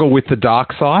struggle with the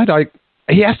dark side.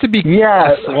 He has to be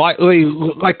slightly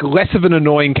like less of an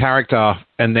annoying character,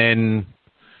 and then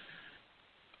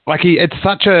like it's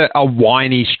such a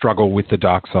whiny struggle with the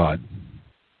dark side.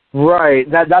 Right.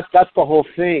 That's the whole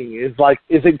thing. Is like,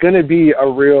 is it going to be a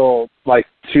real like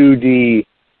 2D?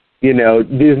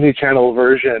 Disney Channel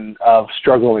version of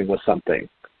struggling with something.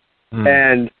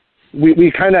 And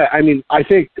we kind of, I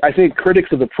think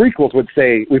critics of the prequels would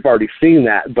say we've already seen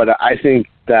that, but I think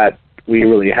that we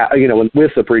really have,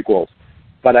 with the prequels.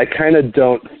 But I kind of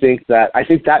don't think that, I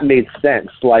think that made sense.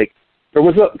 Like, there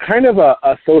was a kind of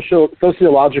a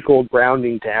sociological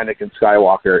grounding to Anakin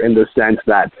Skywalker in the sense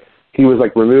that he was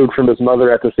like removed from his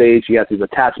mother at this age, he has these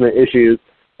attachment issues,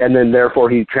 and then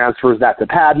therefore he transfers that to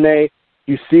Padme.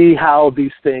 You see how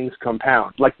these things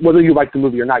compound. Like, whether you like the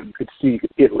movie or not, you could see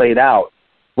it laid out.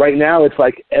 Right now, it's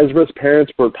like Ezra's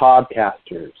parents were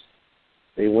podcasters.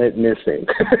 They went missing.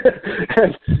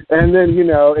 and then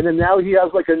now he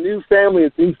has, like, a new family.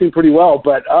 It seems to be pretty well,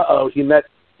 but, he met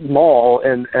Maul,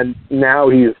 and now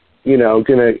he's,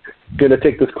 gonna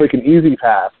take this quick and easy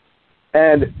path.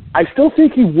 And I still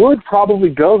think he would probably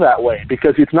go that way,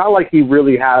 because it's not like he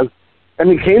really has...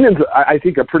 Kanan's, I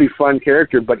think, a pretty fun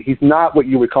character, but he's not what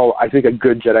you would call, I think, a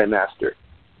good Jedi Master.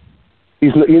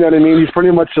 He's, you know what I mean? He's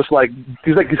pretty much just like,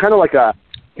 he's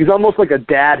almost like a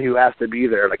dad who has to be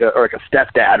there, like a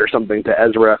stepdad or something to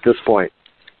Ezra at this point.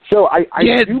 So I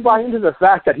do buy into the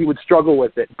fact that he would struggle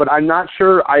with it, but I'm not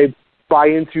sure I buy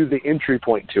into the entry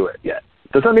point to it yet.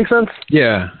 Does that make sense?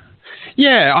 Yeah.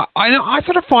 Yeah, I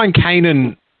sort of find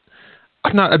Kanan, I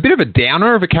don't know, a bit of a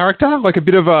downer of a character, like a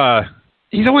bit of a...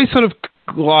 He's always sort of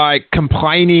like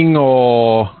complaining,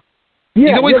 or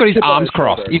he's always got his arms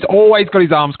crossed. He's always got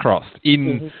his arms crossed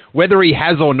in whether he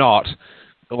has or not.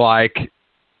 Like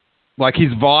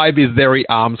his vibe is very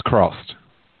arms crossed.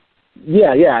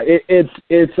 Yeah.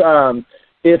 It's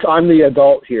I'm the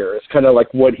adult here. It's kind of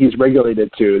like what he's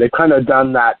regulated to. They've kind of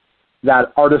done that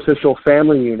artificial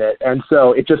family unit, and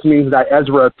so it just means that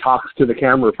Ezra talks to the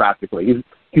camera practically.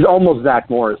 He's almost Zach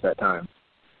Morris at times.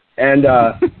 And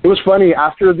it was funny,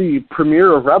 after the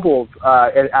premiere of Rebels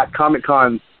at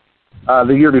Comic-Con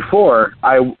the year before,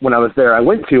 when I was there, I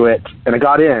went to it, and I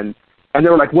got in, and they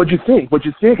were like, what'd you think?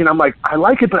 And I'm like, I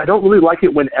like it, but I don't really like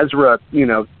it when Ezra,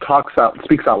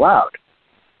 speaks out loud.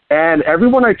 And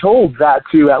everyone I told that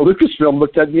to at Lucasfilm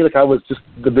looked at me like I was just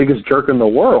the biggest jerk in the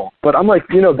world. But I'm like,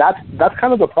 that's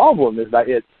kind of the problem, is that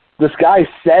this guy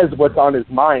says what's on his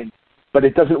mind, but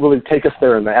it doesn't really take us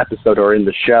there in the episode or in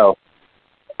the show.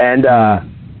 And I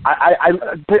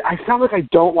sound like I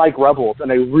don't like Rebels,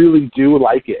 and I really do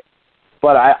like it.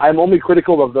 But I'm only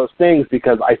critical of those things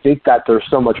because I think that there's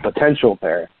so much potential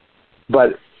there.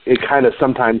 But it kind of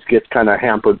sometimes gets kind of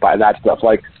hampered by that stuff.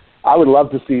 Like, I would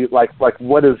love to see, like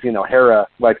what is, Hera,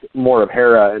 like more of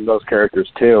Hera and those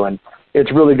characters too. And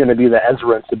it's really going to be the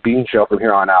Ezra and Sabine show from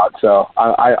here on out. So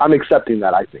I'm accepting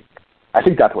that, I think. I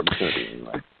think that's what it's going to be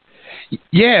anyway.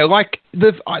 Yeah, like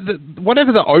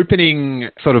whatever the opening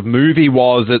sort of movie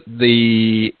was at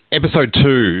the episode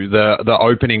 2, the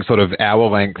opening sort of hour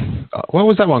length. What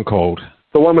was that one called?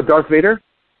 The one with Darth Vader?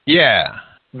 Yeah.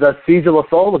 The Siege of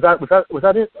Lothal, was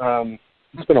that it?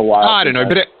 It's been a while. I don't know,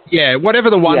 but whatever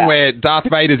the one where Darth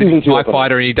Vader's a TIE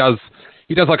fighter and he does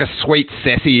like a sweet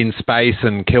Ceci in space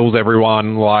and kills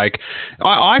everyone. Like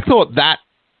I thought that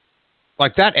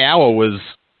hour was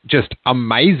just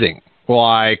amazing.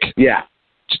 Like,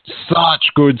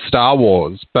 such good Star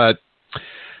Wars, but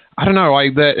I don't know.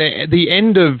 The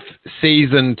end of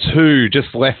season 2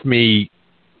 just left me.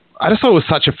 I just thought it was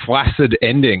such a flaccid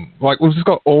ending. Like, we've just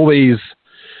got all these,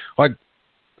 like,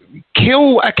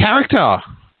 kill a character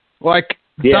like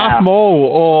Darth Maul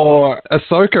or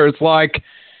Ahsoka. It's like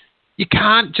you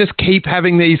can't just keep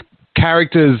having these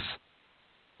characters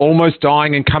almost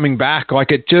dying and coming back.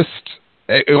 Like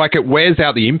it wears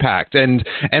out the impact, and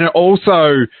it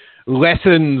also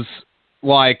lessens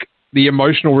like the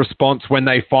emotional response when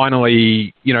they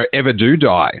finally, ever do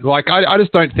die. Like I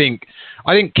just don't think.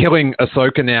 I think killing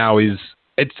Ahsoka now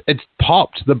it's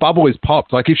popped. The bubble is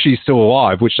popped. Like if she's still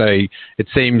alive, which it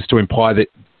seems to imply that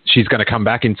she's going to come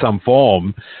back in some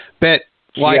form. But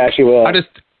like, yeah, she will. I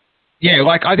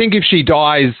think if she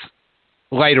dies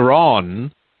later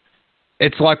on,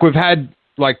 it's like we've had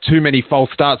like too many false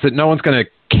starts that no one's going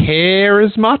to care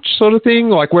as much, sort of thing.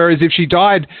 Like whereas if she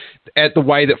died at the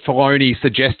way that Filoni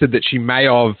suggested that she may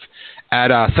have at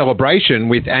a Celebration,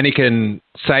 with Anakin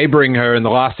sabering her, and the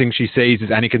last thing she sees is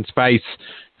Anakin's face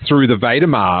through the Vader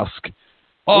mask.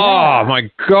 Oh my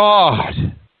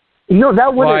God!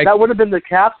 That would have been the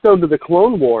capstone to the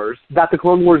Clone Wars that the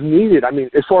Clone Wars needed. I mean,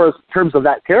 as far as terms of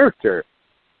that character,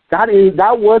 that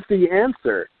was the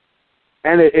answer.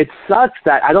 And it sucks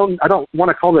that I don't want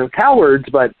to call them cowards,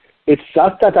 but it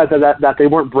sucks that they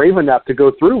weren't brave enough to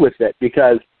go through with it,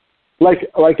 because like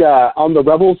on the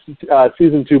Rebels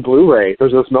season 2 Blu-ray,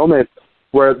 there's this moment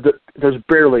where there's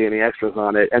barely any extras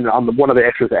on it, and on one of the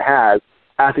extras it has,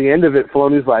 at the end of it,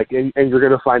 Filoni's like, and you're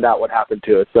going to find out what happened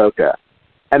to Ahsoka.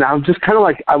 And I'm just kind of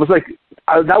like,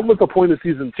 that was the point of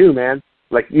season 2, man.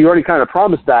 Like, you already kind of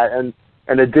promised that, and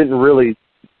it didn't really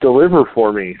deliver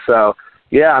for me. So,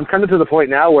 yeah, I'm kind of to the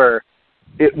point now where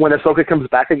when Ahsoka comes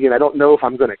back again, I don't know if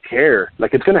I'm going to care.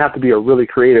 Like, it's going to have to be a really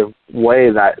creative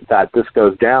way that this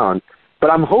goes down. But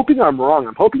I'm hoping I'm wrong.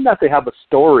 I'm hoping that they have a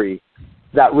story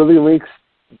that really links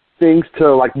things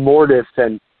to, like, Mortis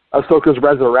and Ahsoka's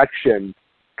resurrection.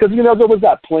 Because, there was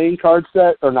that playing card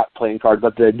set, or not playing card,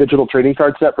 but the digital trading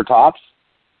card set for Topps.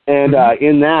 And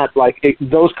in that, like,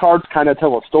 those cards kind of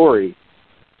tell a story.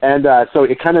 And so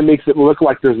it kind of makes it look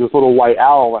like there's this little white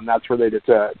owl, and that's related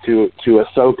to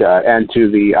Ahsoka and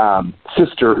to the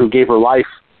sister who gave her life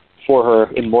for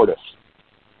her in Mortis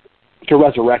to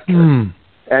resurrect her.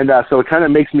 And so it kind of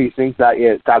makes me think that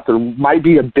there might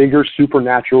be a bigger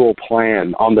supernatural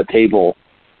plan on the table.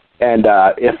 And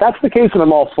if that's the case, then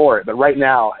I'm all for it. But right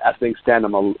now, as things stand,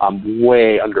 I'm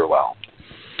way underwhelmed.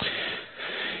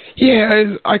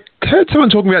 Yeah, I heard someone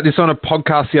talking about this on a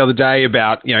podcast the other day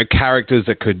about, characters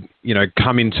that could,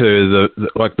 come into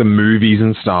the movies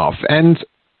and stuff. And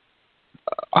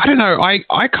I don't know,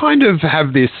 I kind of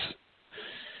have this,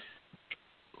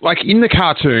 like in the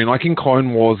cartoon, like in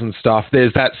Clone Wars and stuff,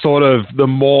 there's that sort of the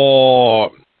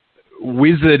more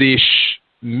wizardish,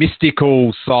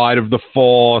 mystical side of the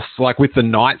Force, like with the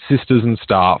Night Sisters and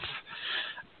stuff.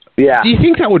 Yeah. Do you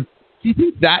think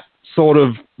that sort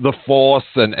of the Force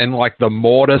and like the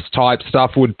Mortis type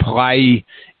stuff would play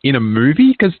in a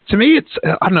movie? Because to me, it's,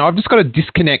 I don't know, I've just got a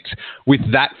disconnect with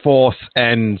that Force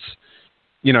and,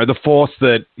 the Force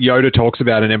that Yoda talks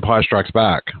about in Empire Strikes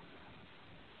Back.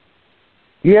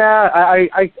 Yeah,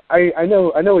 I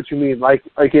know what you mean. Like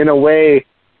in a way,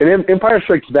 Empire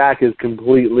Strikes Back is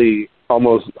completely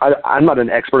almost, I'm not an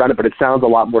expert on it, but it sounds a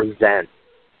lot more zen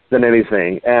than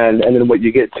anything. And then what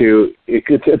you get to,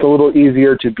 it's a little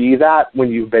easier to be that when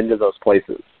you've been to those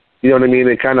places. You know what I mean?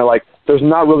 It kind of like, there's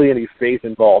not really any faith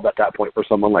involved at that point for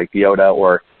someone like Yoda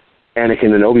or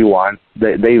Anakin and Obi-Wan.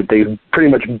 They've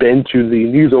pretty much been to the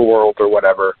Nether world or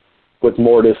whatever with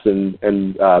Mortis and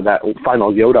that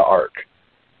final Yoda arc.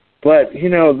 But,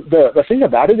 the thing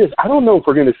about it is, I don't know if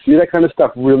we're going to see that kind of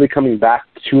stuff really coming back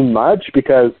too much,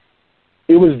 because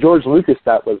it was George Lucas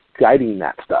that was guiding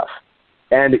that stuff.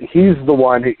 And he's the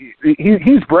one,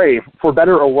 he's brave, for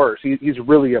better or worse. He's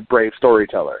really a brave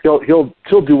storyteller. He'll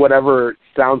do whatever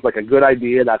sounds like a good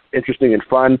idea that's interesting and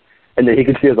fun, and that he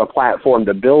can see as a platform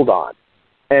to build on.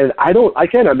 And I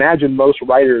can't imagine most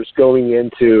writers going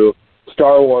into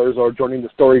Star Wars or joining the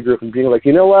story group and being like,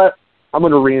 you know what? I'm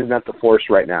going to reinvent the Force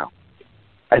right now.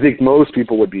 I think most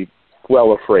people would be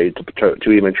well afraid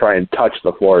to even try and touch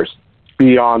the Force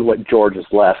beyond what George has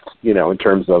left, in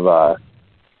terms of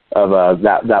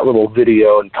that little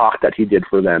video and talk that he did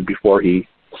for them before he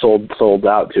sold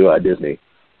out to Disney.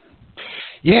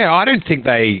 Yeah, I don't think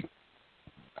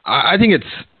I think it's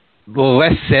the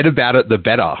less said about it, the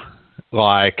better.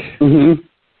 Like,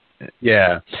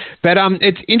 yeah. But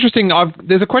it's interesting.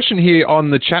 There's a question here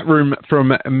on the chat room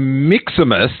from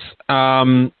Miximus.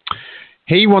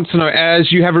 He wants to know,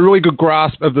 as you have a really good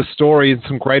grasp of the story and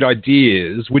some great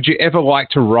ideas, would you ever like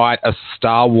to write a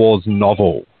Star Wars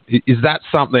novel? Is that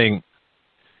something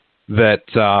that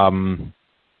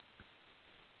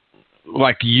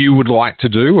like you would like to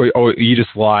do, or are you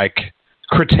just like,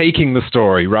 critiquing the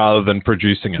story rather than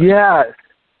producing it. Yeah.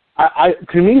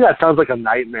 To me, that sounds like a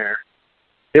nightmare.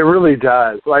 It really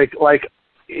does.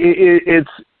 It's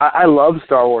I love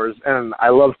Star Wars and I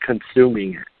love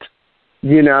consuming it.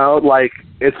 You know,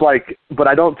 but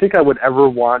I don't think I would ever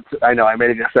want. I know I wrote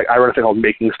a thing called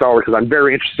Making Star Wars because I'm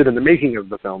very interested in the making of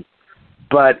the film,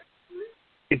 but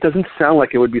it doesn't sound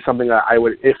like it would be something that I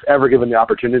would, if ever given the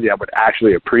opportunity, I would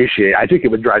actually appreciate. I think it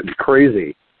would drive me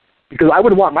crazy because I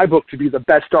would want my book to be the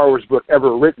best Star Wars book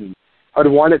ever written. I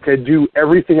would want it to do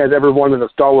everything I've ever wanted a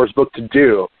Star Wars book to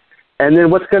do. And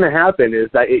then what's going to happen is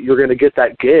that you're going to get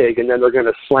that gig, and then they're going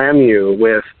to slam you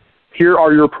with, here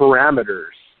are your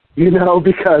parameters, you know,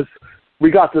 because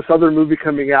we got this other movie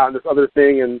coming out and this other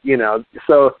thing, and, you know,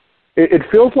 so it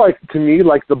feels like, to me,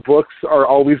 like the books are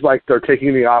always like they're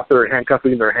taking the author and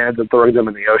handcuffing their hands and throwing them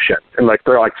in the ocean. And, like,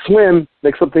 they're like, swim,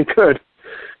 make something good.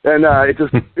 And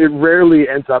it rarely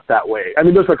ends up that way. I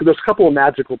mean, there's a couple of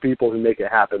magical people who make it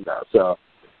happen, though, so.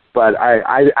 But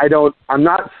I'm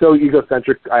not so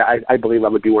egocentric. I believe I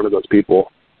would be one of those people.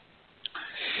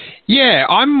 Yeah,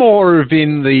 I'm more of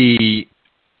in the,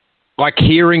 like,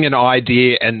 hearing an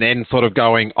idea and then sort of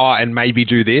going, and maybe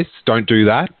do this, don't do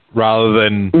that, rather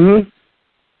than,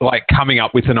 like, coming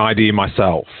up with an idea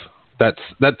myself. That's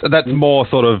more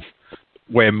sort of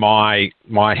where my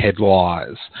head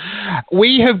lies.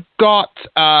 We have got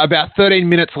about 13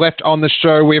 minutes left on the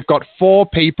show. We've got 4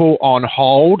 people on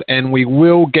hold, and we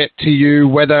will get to you,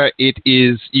 whether it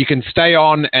is you can stay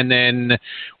on and then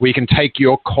we can take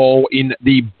your call in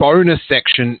the bonus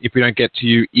section if we don't get to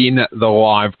you in the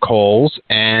live calls.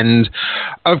 And,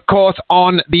 of course,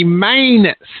 on the main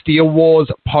Steele Wars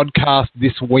podcast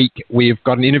this week, we've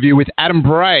got an interview with Adam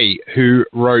Bray, who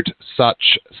wrote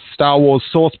such Star Wars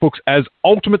source books as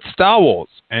Ultimate Star Wars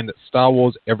and Star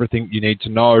Wars Everything You Need to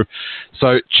Know.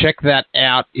 So check that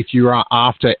out if you are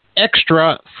after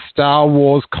extra Star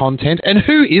Wars content. And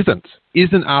who isn't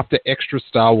after extra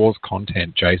Star Wars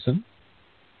content, Jason?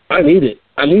 I need it.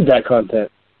 I need that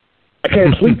content. I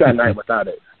can't sleep that night without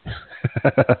it.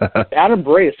 Adam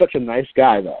Bray is such a nice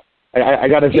guy, though. I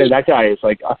got to say, that guy is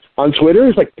like, on Twitter,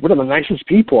 he's like one of the nicest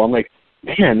people. I'm like,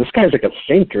 man, this guy's like a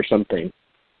saint or something.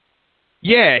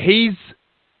 Yeah, he's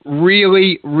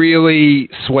really, really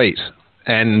sweet.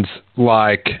 And,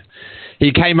 like,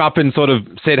 he came up and sort of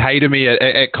said hey to me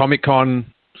at Comic-Con,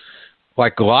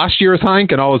 like, last year or something,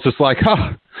 and I was just like,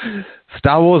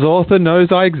 Star Wars author knows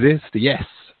I exist, yes.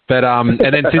 But and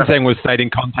then since then we've stayed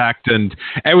in contact, and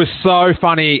it was so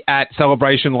funny at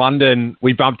Celebration London.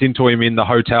 We bumped into him in the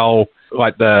hotel,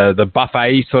 like the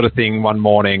buffet sort of thing one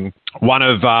morning. One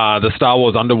of the Star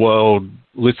Wars Underworld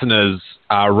listeners,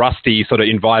 Rusty, sort of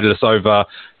invited us over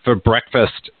for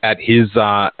breakfast at his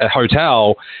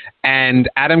hotel, and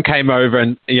Adam came over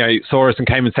and, you know, saw us and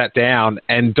came and sat down,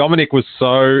 and Dominic was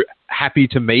so happy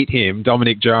to meet him,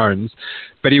 Dominic Jones,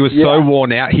 but he was so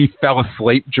worn out he fell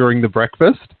asleep during the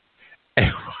breakfast.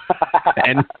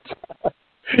 And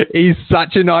he's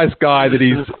such a nice guy that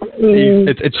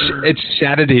it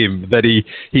shattered him that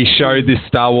he showed this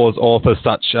Star Wars author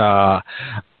such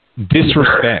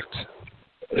disrespect.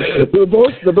 They're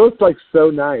both like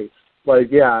so nice. Like,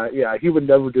 yeah, he would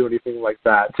never do anything like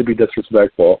that to be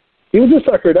disrespectful. He was just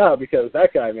suckered out because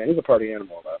that guy, man, he's a party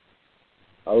animal,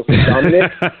 though. I was like,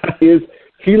 Dominic,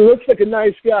 he looks like a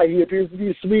nice guy. He appears to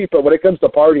be sweet, but when it comes to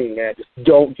partying, man, just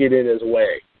don't get in his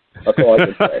way. That's all I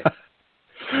can say.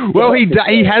 Well, he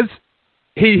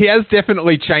has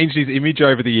definitely changed his image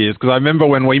over the years, because I remember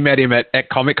when we met him at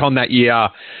Comic-Con that year,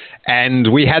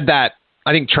 and we had that,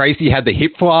 I think Tracy had the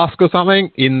hip flask or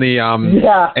something in the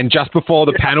and just before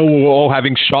the panel we were all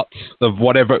having shots of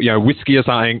whatever, you know, whiskey or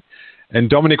something, and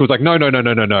Dominic was like, no.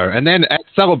 And then at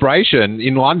Celebration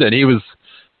in London, he was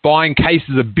buying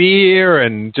cases of beer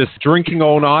and just drinking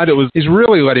all night. He's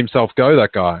really let himself go,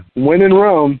 that guy. When in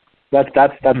Rome, that's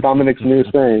Dominic's new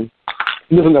thing.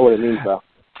 He doesn't know what it means, though.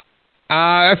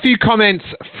 A few comments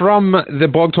from the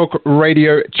Blog Talk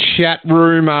Radio chat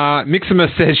room. Miximus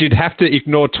says you'd have to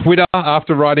ignore Twitter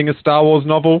after writing a Star Wars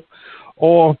novel,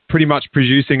 or pretty much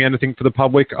producing anything for the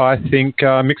public, I think,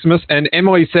 Miximus. And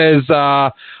Emily says,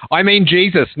 I mean,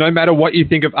 Jesus, no matter what you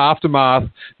think of Aftermath,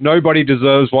 nobody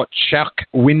deserves what Chuck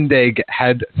Wendig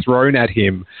had thrown at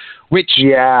him. Which...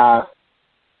 yeah.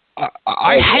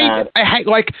 I hate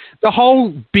like the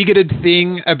whole bigoted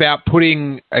thing about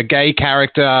putting a gay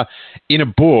character in a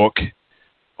book.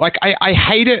 Like, I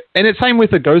hate it. And it's same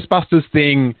with the Ghostbusters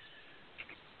thing.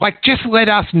 Like, just let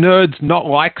us nerds not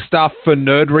like stuff for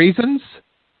nerd reasons.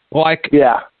 Like,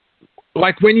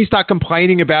 like when you start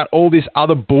complaining about all this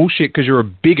other bullshit because you're a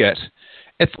bigot,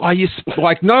 it's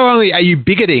like not only are you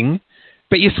bigoting,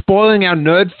 but you're spoiling our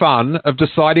nerd fun of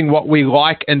deciding what we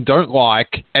like and don't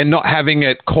like, and not having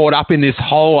it caught up in this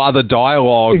whole other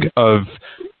dialogue of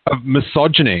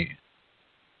misogyny.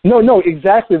 No,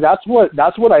 exactly. That's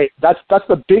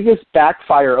the biggest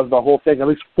backfire of the whole thing, at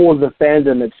least for the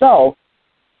fandom itself,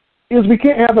 is we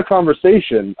can't have a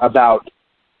conversation about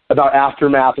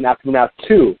Aftermath and Aftermath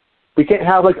 2. We can't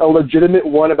have like a legitimate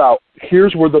one about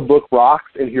here's where the book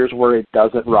rocks and here's where it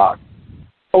doesn't rock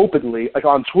openly, like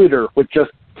on Twitter with just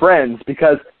friends,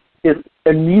 because it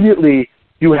immediately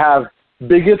you have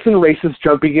bigots and racists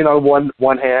jumping in on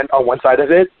one side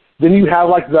of it. Then you have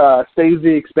like the Save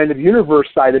the Expanded Universe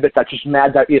side of it that's just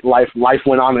mad that life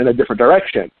went on in a different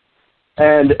direction.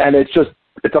 And it's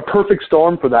a perfect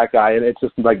storm for that guy, and it's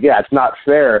just like, yeah, it's not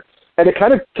fair. And it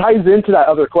kind of ties into that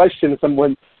other question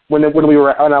when I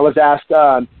was asked,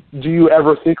 do you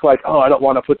ever think like, oh, I don't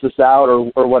want to put this out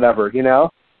or whatever, you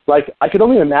know? Like, I could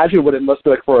only imagine what it must be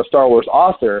like for a Star Wars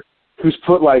author who's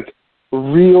put like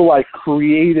real like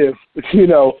creative, you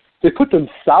know, they put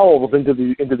themselves into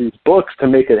these books to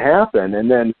make it happen,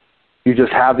 and then you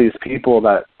just have these people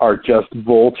that are just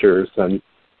vultures, and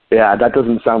yeah, that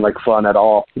doesn't sound like fun at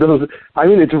all.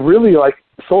 It's really like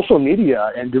social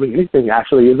media and doing anything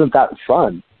actually isn't that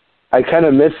fun. I kind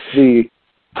of miss the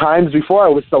times before I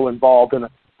was so involved, and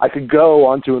I could go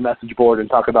onto a message board and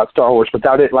talk about Star Wars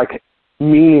without it like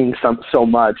meaning so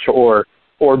much or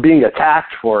being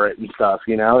attacked for it and stuff.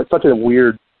 You know, it's such a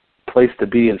weird place to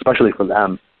be, especially for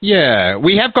them. Yeah,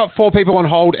 we have got 4 people on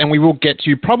hold, and we will get to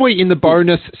you probably in the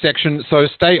bonus section, so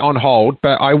stay on hold.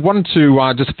 But I wanted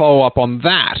to just follow up on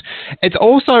that. It's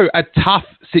also a tough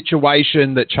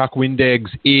situation that Chuck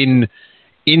Windeg's in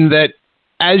that,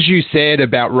 as you said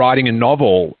about writing a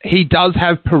novel, he does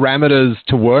have parameters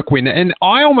to work with. And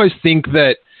I almost think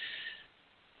that,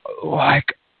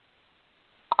 like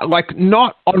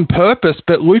not on purpose,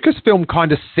 but Lucasfilm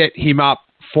kind of set him up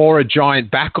for a giant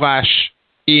backlash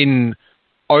in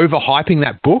overhyping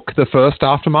that book, the first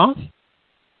Aftermath.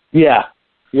 Yeah.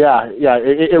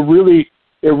 It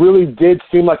really did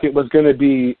seem like it was going to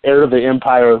be Heir to the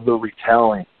Empire, the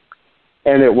retelling,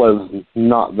 and it was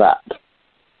not that.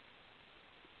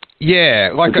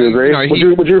 Yeah, like would you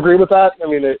agree? Would you agree with that? I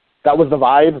mean, that was the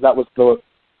vibe. That was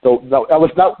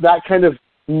that kind of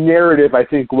narrative. I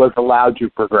think was allowed to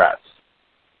progress,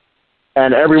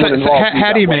 and everyone involved.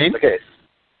 How do you mean?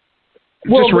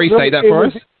 Just restate that for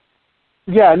us.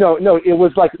 Yeah, no, it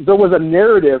was like there was a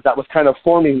narrative that was kind of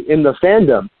forming in the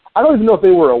fandom. I don't even know if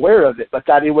they were aware of it, but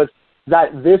that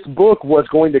this book was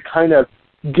going to kind of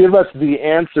give us the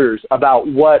answers about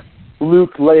what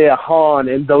Luke, Leia, Han,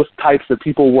 and those types of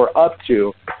people were up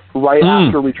to right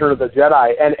after Return of the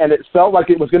Jedi. And it felt like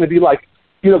it was going to be like,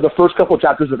 you know, the first couple of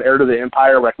chapters of Heir to the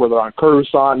Empire, like where they're on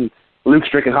Coruscant and Luke's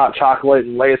drinking hot chocolate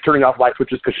and Leia's turning off light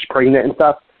switches because she's pregnant and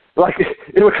stuff. Like,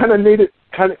 it kind of made it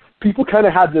kind of, people kind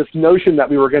of had this notion that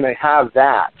we were going to have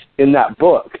that in that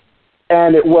book.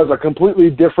 And it was a completely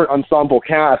different ensemble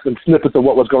cast and snippets of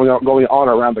what was going on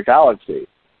around the galaxy.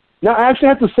 Now, I actually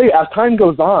have to say, as time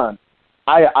goes on,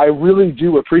 I really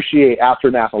do appreciate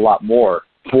Aftermath a lot more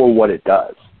for what it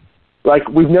does. Like,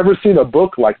 we've never seen a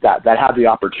book like that had the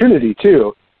opportunity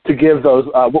to give those,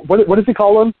 what does he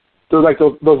call them? They're like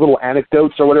those little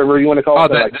anecdotes or whatever you want to call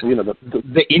them.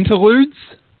 The interludes?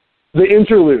 The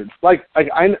interludes. Like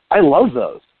I love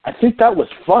those. I think that was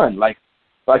fun. Like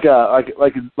the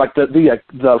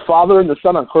father and the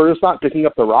son on Coruscant picking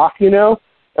up the rock, you know,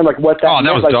 and like what that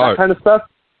meant, like dope. That kind of stuff.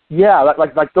 Yeah,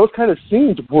 like those kind of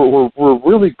scenes were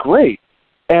really great,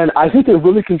 and I think they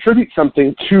really contribute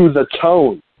something to the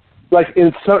tone. Like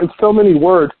in so many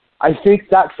words, I think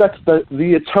that sets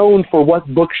the tone for what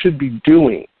books should be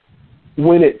doing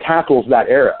when it tackles that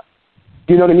era.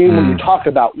 You know what I mean? When you talk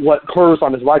about what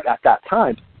Coruscant is like at that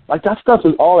time, like that stuff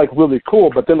is all like really cool.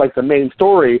 But then like the main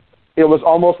story, it was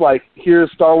almost like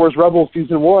here's Star Wars Rebels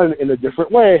Season 1 in a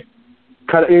different way.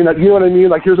 Kind of, you know what I mean?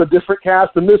 Like here's a different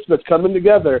cast of misfits coming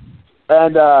together,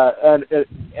 and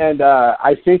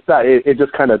I think that it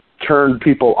just kind of turned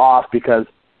people off because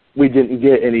we didn't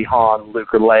get any Han,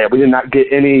 Luke, or Leia. We did not get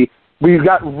any. We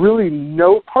got really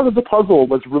no part of the puzzle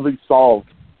was really solved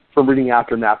from reading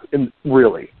Aftermath. And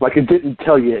really, like it didn't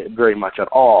tell you very much at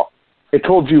all. It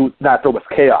told you that there was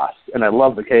chaos, and I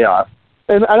love the chaos.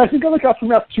 And I think I like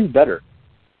Aftermath 2 better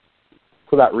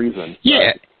for that reason.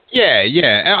 Yeah.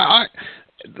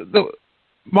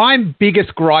 My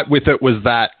biggest gripe with it was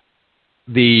that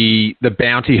the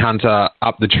bounty hunter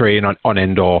up the tree on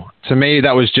Endor. To me,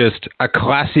 that was just a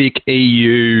classic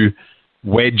EU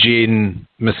wedge-in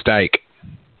mistake.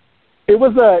 It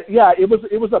was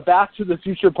a Back to the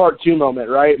Future Part 2 moment,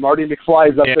 right? Marty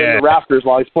McFly is up there in the rafters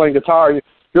while he's playing guitar, and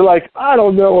you're like, I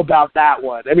don't know about that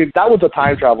one. I mean, that was a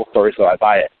time travel story, so I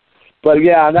buy it. But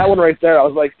yeah, on that one right there, I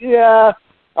was like, yeah,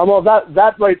 well,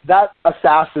 that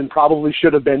assassin probably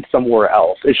should have been somewhere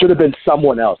else. It should have been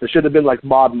someone else. It should have been like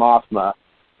Mon Mothma,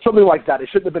 something like that. It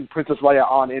shouldn't have been Princess Leia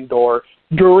on Endor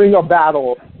during a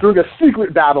battle, during a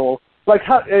secret battle. Like,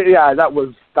 yeah, that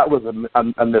was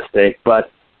a mistake.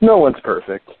 But no one's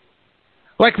perfect.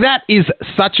 Like, that is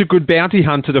such a good bounty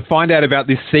hunter to find out about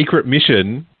this secret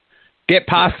mission, get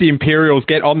past the Imperials,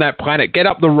 get on that planet, get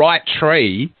up the right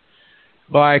tree.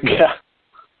 Like, yeah.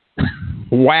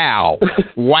 Wow.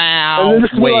 And then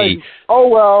just be like,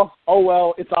 oh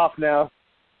well, it's off now.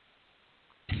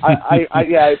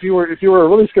 Yeah, if you were a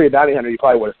really scary bounty hunter, you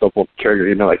probably would have still pulled the trigger.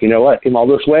 You know, like, you know what, came all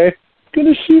this way,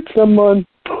 gonna shoot someone.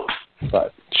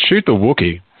 But shoot the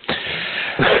Wookiee.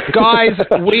 Guys,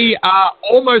 we are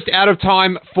almost out of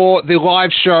time for the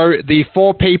live show. The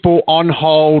 4 people on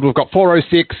hold. We've got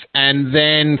 406 and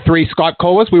then 3 Skype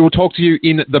callers. We will talk to you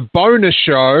in the bonus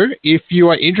show. If you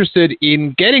are interested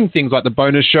in getting things like the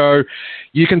bonus show,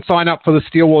 you can sign up for the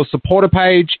Steele Wars supporter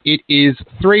page. It is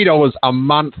 $3 a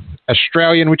month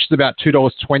Australian, which is about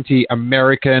 $2.20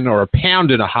 American, or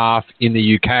 £1.50 in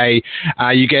the UK.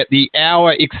 You get the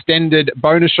hour extended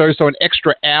bonus show, so an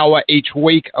extra hour each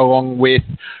week, along with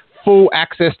full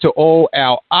access to all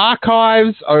our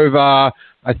archives over,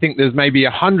 I think there's maybe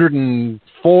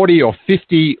 140 or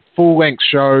 50 full-length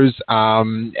shows,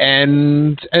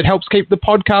 and it helps keep the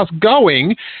podcast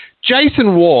going.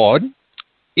 Jason Ward,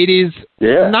 it is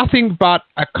nothing but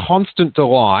a constant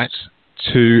delight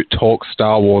to talk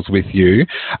Star Wars with you.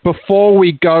 Before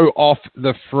we go off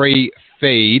the free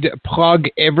feed, plug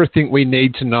everything we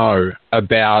need to know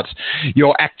about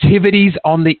your activities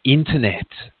on the internet.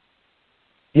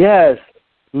 Yes.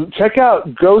 Check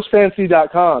out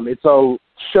ghostfantasy.com. It's a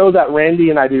show that Randy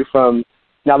and I do from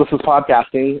Now This Is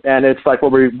Podcasting, and it's like where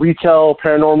we retell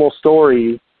paranormal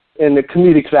stories in a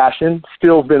comedic fashion.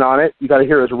 Steele's been on it. You got to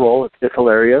hear his role. It's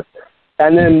hilarious.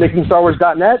 And then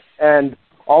MakingStarWars.net, and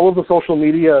all of the social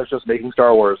media is just Making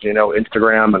Star Wars, you know,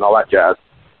 Instagram and all that jazz.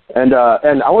 And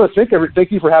I want to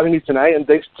thank you for having me tonight, and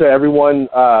thanks to everyone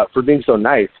for being so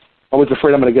nice. I was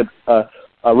afraid I'm going to get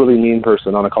a really mean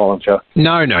person on a call-in show.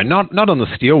 No, not on the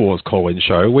Steele Wars call-in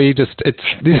show. This is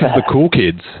the cool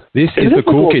kids. This is the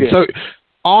cool kids. So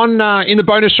on in the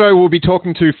bonus show, we'll be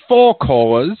talking to 4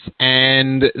 callers,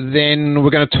 and then we're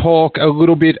going to talk a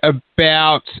little bit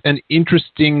about an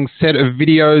interesting set of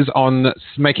videos on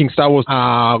Making Star Wars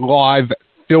live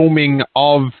filming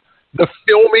of the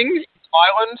filming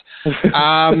Island.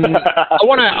 I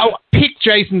want to pick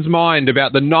Jason's mind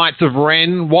about the Knights of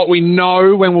Ren, what we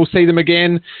know, when we'll see them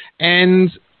again, and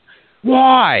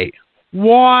why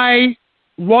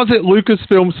was it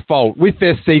Lucasfilm's fault, with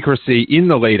their secrecy in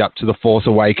the lead up to The Force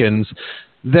Awakens,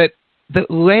 that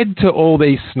led to all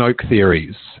these Snoke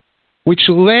theories, which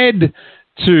led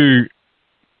to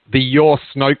the Your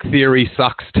Snoke Theory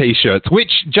Sucks t-shirts,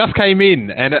 which just came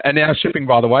in and are now shipping,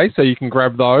 by the way, so you can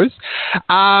grab those.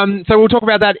 So we'll talk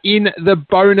about that in the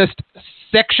bonus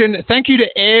section. Thank you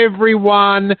to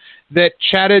everyone that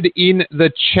chatted in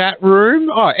the chat room.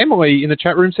 Oh, Emily in the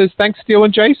chat room says, thanks, Steele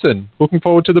and Jason. Looking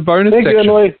forward to the bonus section. Thank you,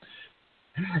 Emily.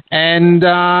 And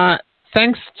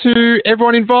thanks to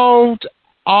everyone involved.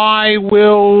 I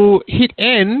will hit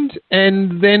end,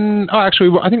 and then... Oh,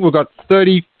 actually, I think we've got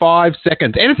 35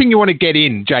 seconds. Anything you want to get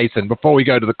in, Jason, before we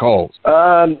go to the calls?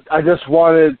 I just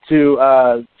wanted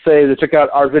to say to check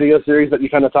out our video series that you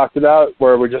kind of talked about,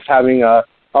 where we're just having a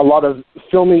lot of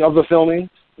filming of the filming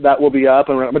that will be up,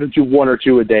 and I'm going to do 1 or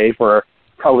 2 a day for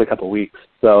probably a couple of weeks.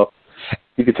 So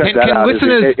you can check that out.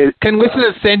 Can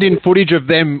listeners send in footage of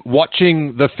them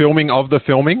watching the filming of the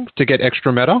filming to get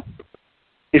extra meta?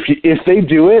 If they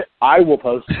do it, I will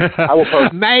post.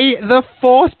 May the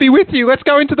Force be with you. Let's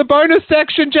go into the bonus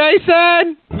section,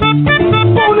 Jason.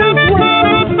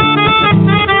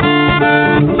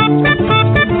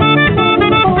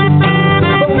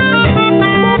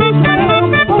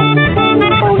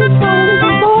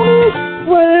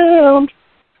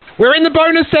 We're in the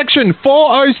bonus section.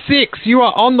 406. You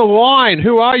are on the line.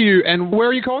 Who are you, and where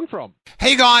are you calling from?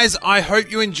 Hey guys, I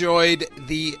hope you enjoyed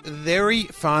the very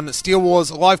fun Steele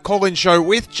Wars live call-in show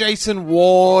with Jason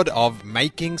Ward of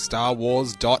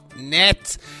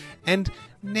MakingStarWars.net. And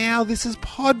now this is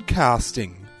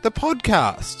podcasting. The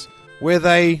podcast, where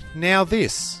they now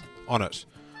this on it.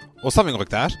 Or something like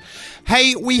that.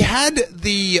 Hey, we had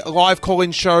the live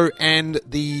call-in show and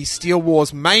the Steele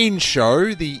Wars main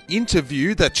show, the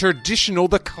interview, the traditional,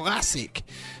 the classic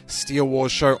Steele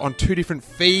Wars show on 2 different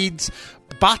feeds.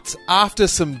 But after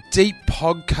some deep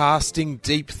podcasting,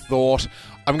 deep thought,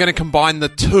 I I'm going to combine the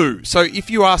two. So if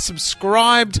you are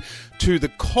subscribed to the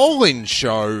Call-In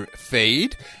Show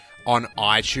feed on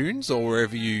iTunes or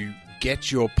wherever you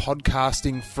get your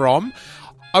podcasting from,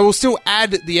 I will still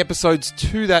add the episodes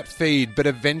to that feed, but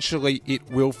eventually it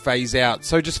will phase out.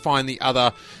 So just find the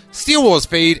other Steele Wars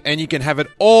feed and you can have it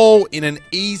all in an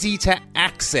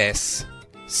easy-to-access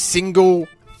single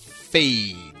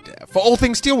feed for all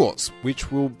things Steele Wars, which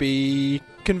will be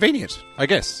convenient, I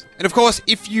guess. And of course,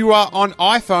 if you are on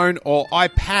iPhone or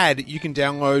iPad, you can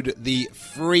download the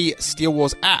free Steele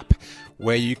Wars app,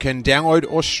 where you can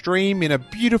download or stream in a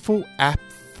beautiful app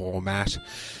format.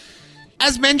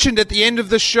 As mentioned at the end of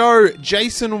the show,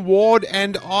 Jason Ward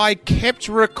and I kept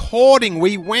recording.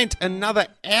 We went another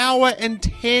hour and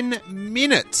 10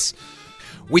 minutes.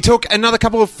 We took another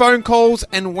couple of phone calls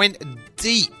and went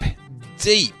deep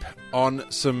on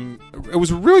some... It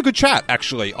was a really good chat,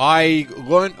 actually. I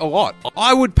learned a lot.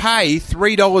 I would pay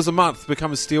 $3 a month to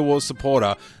become a Steele Wars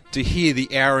supporter to hear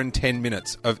the hour and 10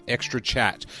 minutes of extra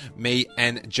chat me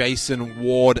and Jason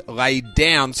Ward laid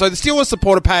down. So the Steele Wars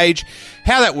supporter page,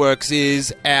 how that works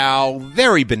is our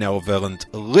very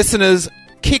benevolent listeners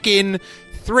kick in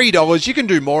 $3. You can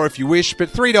do more if you wish, but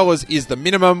 $3 is the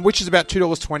minimum, which is about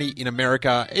 $2.20 in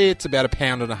America. It's about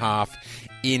 £1.50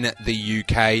 in the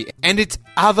UK, and it's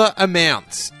other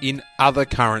amounts in other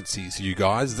currencies, you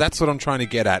guys. That's what I'm trying to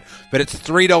get at. But it's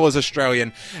 $3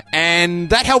 Australian, and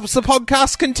that helps the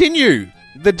podcast continue.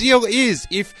 The deal is,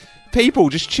 if people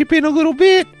just chip in a little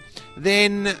bit,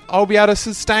 then I'll be able to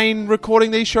sustain recording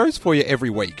these shows for you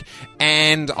every week.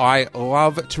 And I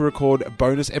love to record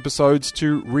bonus episodes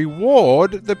to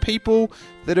reward the people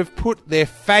that have put their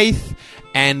faith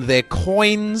and their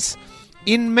coins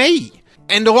in me.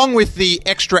 And along with the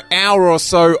extra hour or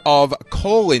so of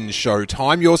call-in show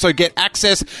time, you also get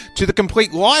access to the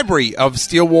complete library of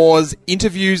Steele Wars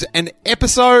interviews and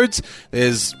episodes.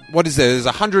 There's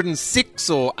 106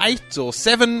 or 8 or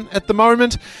 7 at the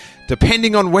moment,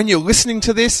 depending on when you're listening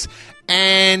to this.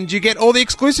 And you get all the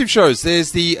exclusive shows.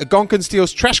 There's the Gonk and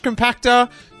Steele's Trash Compactor,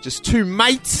 just two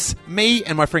mates, me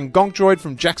and my friend Gonk Droid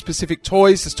from Jack's Pacific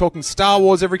Toys, just talking Star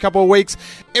Wars every couple of weeks.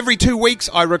 Every 2 weeks,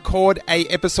 I record a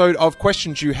episode of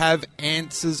Questions You Have,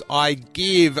 Answers I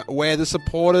Give, where the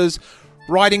supporters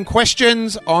write in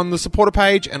questions on the supporter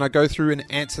page, and I go through and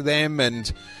answer them.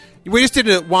 And we just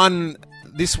did one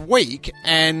this week,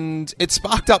 and it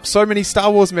sparked up so many Star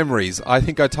Wars memories. I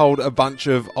think I told a bunch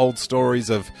of old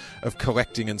stories of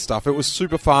collecting and stuff. It was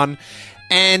super fun.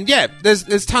 And yeah,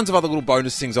 there's tons of other little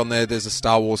bonus things on there. There's a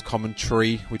Star Wars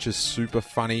commentary, which is super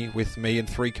funny, with me and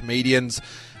 3 comedians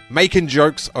making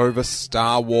jokes over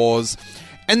Star Wars.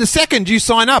 And the second you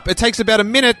sign up, it takes about a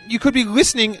minute. You could be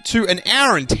listening to an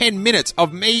hour and 10 minutes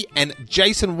of me and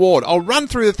Jason Ward. I'll run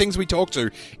through the things we talk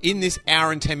to in this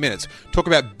hour and 10 minutes. Talk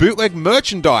about bootleg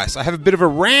merchandise. I have a bit of a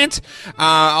rant.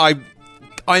 I'm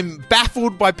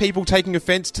baffled by people taking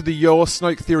offense to the Your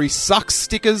Snoke Theory Sucks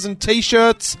stickers and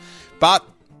t-shirts, but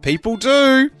people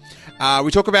do.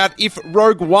 We talk about if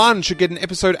Rogue One should get an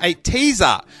Episode 8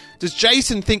 teaser. Does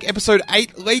Jason think Episode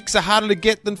 8 leaks are harder to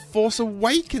get than Force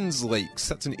Awakens leaks?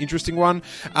 That's an interesting one.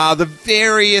 The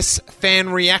various fan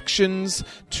reactions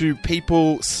to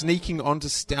people sneaking onto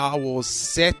Star Wars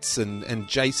sets, and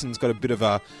Jason's got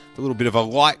a little bit of a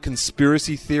light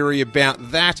conspiracy theory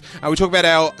about that. We talk about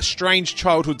our strange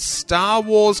childhood Star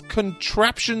Wars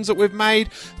contraptions that we've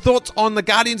made. Thoughts on the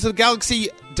Guardians of the Galaxy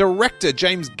director,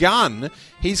 James Gunn.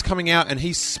 He's coming out and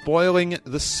he's spoiling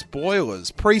the spoilers,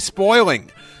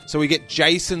 pre-spoiling. So we get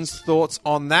Jason's thoughts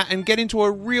on that and get into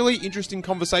a really interesting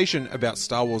conversation about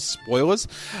Star Wars spoilers.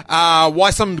 Why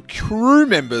some crew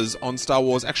members on Star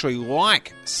Wars actually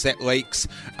like set leaks.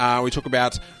 We talk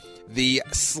about the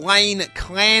slain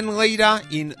clan leader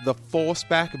in The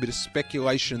Forceback. A bit of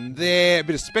speculation there. A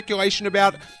bit of speculation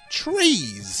about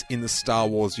trees in the Star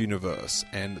Wars universe.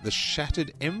 And the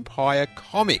Shattered Empire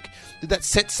comic. Did that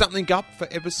set something up for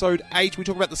Episode 8? We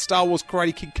talk about the Star Wars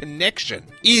Karate Kid connection.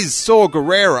 Is Saw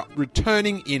Gerrera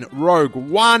returning in Rogue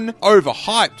One?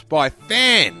 Overhyped by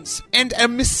fans. And a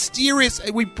mysterious...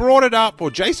 We brought it up,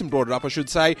 or Jason brought it up, I should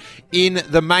say, in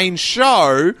the main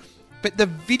show... But the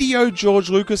video George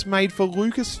Lucas made for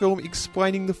Lucasfilm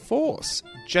explaining the Force.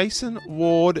 Jason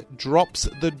Ward drops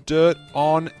the dirt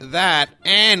on that.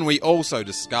 And we also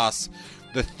discuss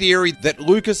the theory that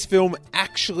Lucasfilm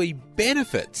actually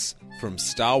benefits from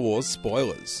Star Wars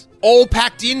spoilers. All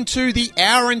packed into the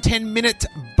hour and 10 minute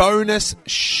bonus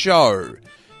show.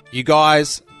 You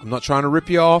guys, I'm not trying to rip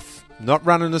you off. Not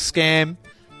running a scam.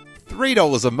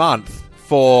 $3 a month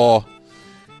for...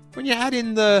 When you add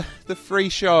in the free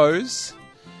shows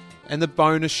and the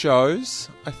bonus shows,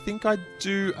 I think I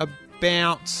do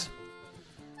about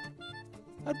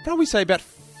I'd probably say about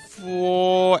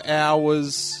 4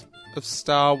 hours of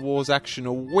Star Wars action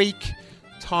a week.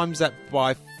 Times that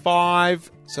by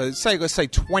 5. So let's say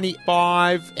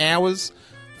 25 hours.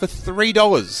 For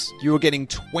 $3, you are getting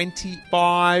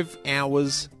 25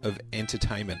 hours of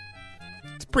entertainment.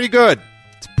 It's pretty good.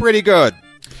 It's pretty good.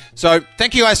 So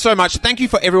thank you guys so much. Thank you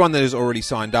for everyone that has already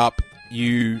signed up.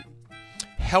 You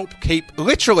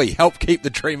literally help keep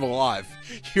the dream alive.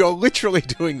 You're literally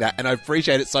doing that, and I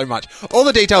appreciate it so much. All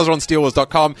the details are on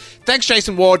steelwars.com. Thanks,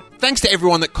 Jason Ward. Thanks to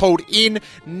everyone that called in.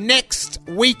 Next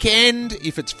weekend,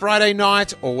 if it's Friday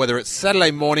night or whether it's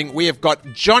Saturday morning, we have got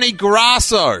Johnny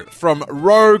Grasso from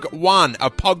Rogue One, a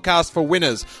podcast for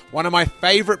winners. One of my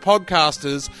favorite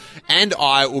podcasters, and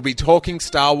I will be talking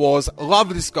Star Wars.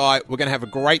 Love this guy. We're going to have a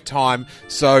great time.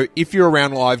 So if you're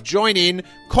around live, join in,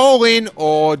 call in,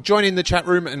 or join in the chat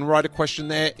room and write a question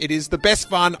there. It is the best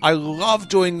fun. I love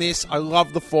doing this. I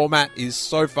love the format. It is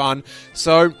so fun.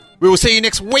 So we will see you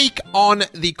next week on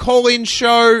the call-in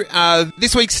show.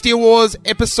 This week's Steele Wars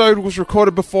episode was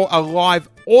recorded before a live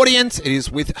audience. It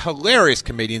is with hilarious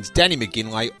comedians Danny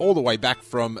McGinley, all the way back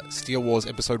from Steele Wars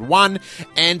episode 1,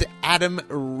 and Adam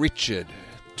Richard.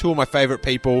 Two of my favourite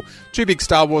people, two big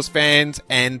Star Wars fans,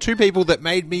 and two people that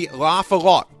made me laugh a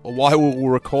lot while we were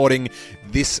recording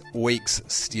this week's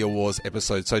Steele Wars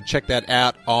episode. So check that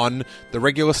out on the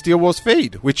regular Steele Wars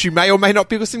feed, which you may or may not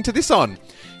be listening to this on.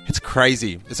 It's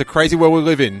crazy. It's a crazy world we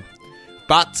live in.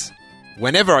 But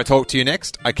whenever I talk to you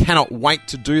next, I cannot wait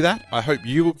to do that. I hope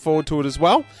you look forward to it as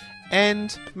well.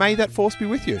 And may that force be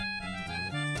with you.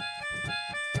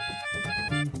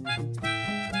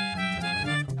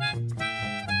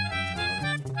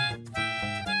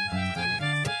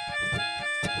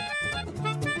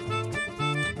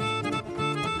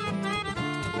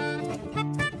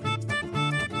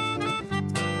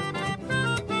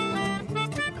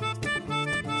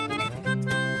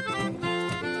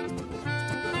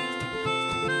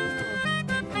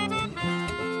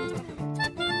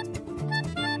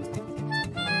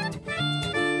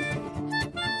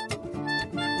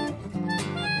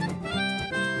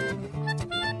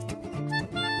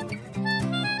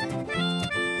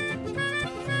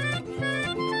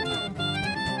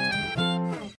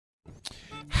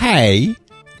 Hey,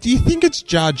 do you think it's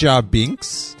Jar Jar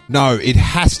Binks? No, it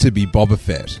has to be Boba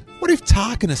Fett. What if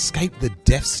Tarkin escaped the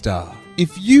Death Star?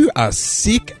 If you are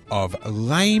sick of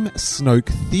lame Snoke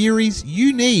theories,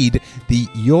 you need the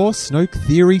Your Snoke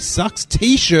Theory Sucks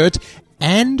t-shirt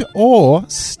and or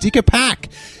sticker pack.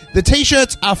 The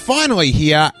t-shirts are finally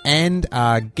here and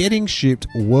are getting shipped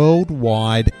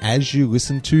worldwide as you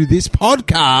listen to this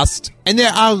podcast, and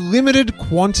there are limited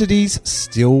quantities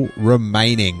still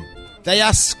remaining. They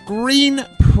are screen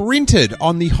printed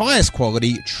on the highest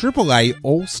quality AAA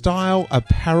all-style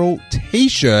apparel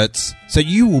t-shirts, so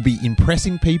you will be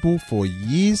impressing people for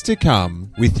years to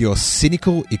come with your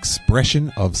cynical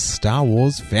expression of Star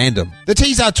Wars fandom. The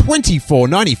tees are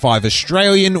 $24.95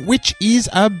 Australian, which is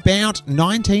about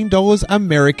 $19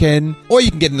 American, or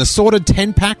you can get an assorted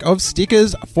 10-pack of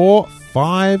stickers for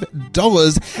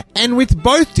 $5. And with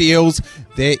both deals,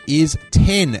 there is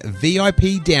 10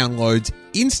 VIP downloads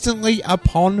instantly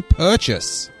upon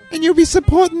purchase. And you'll be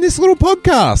supporting this little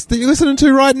podcast that you're listening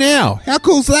to right now. How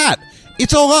cool is that?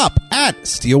 It's all up at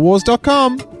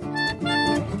steelwars.com.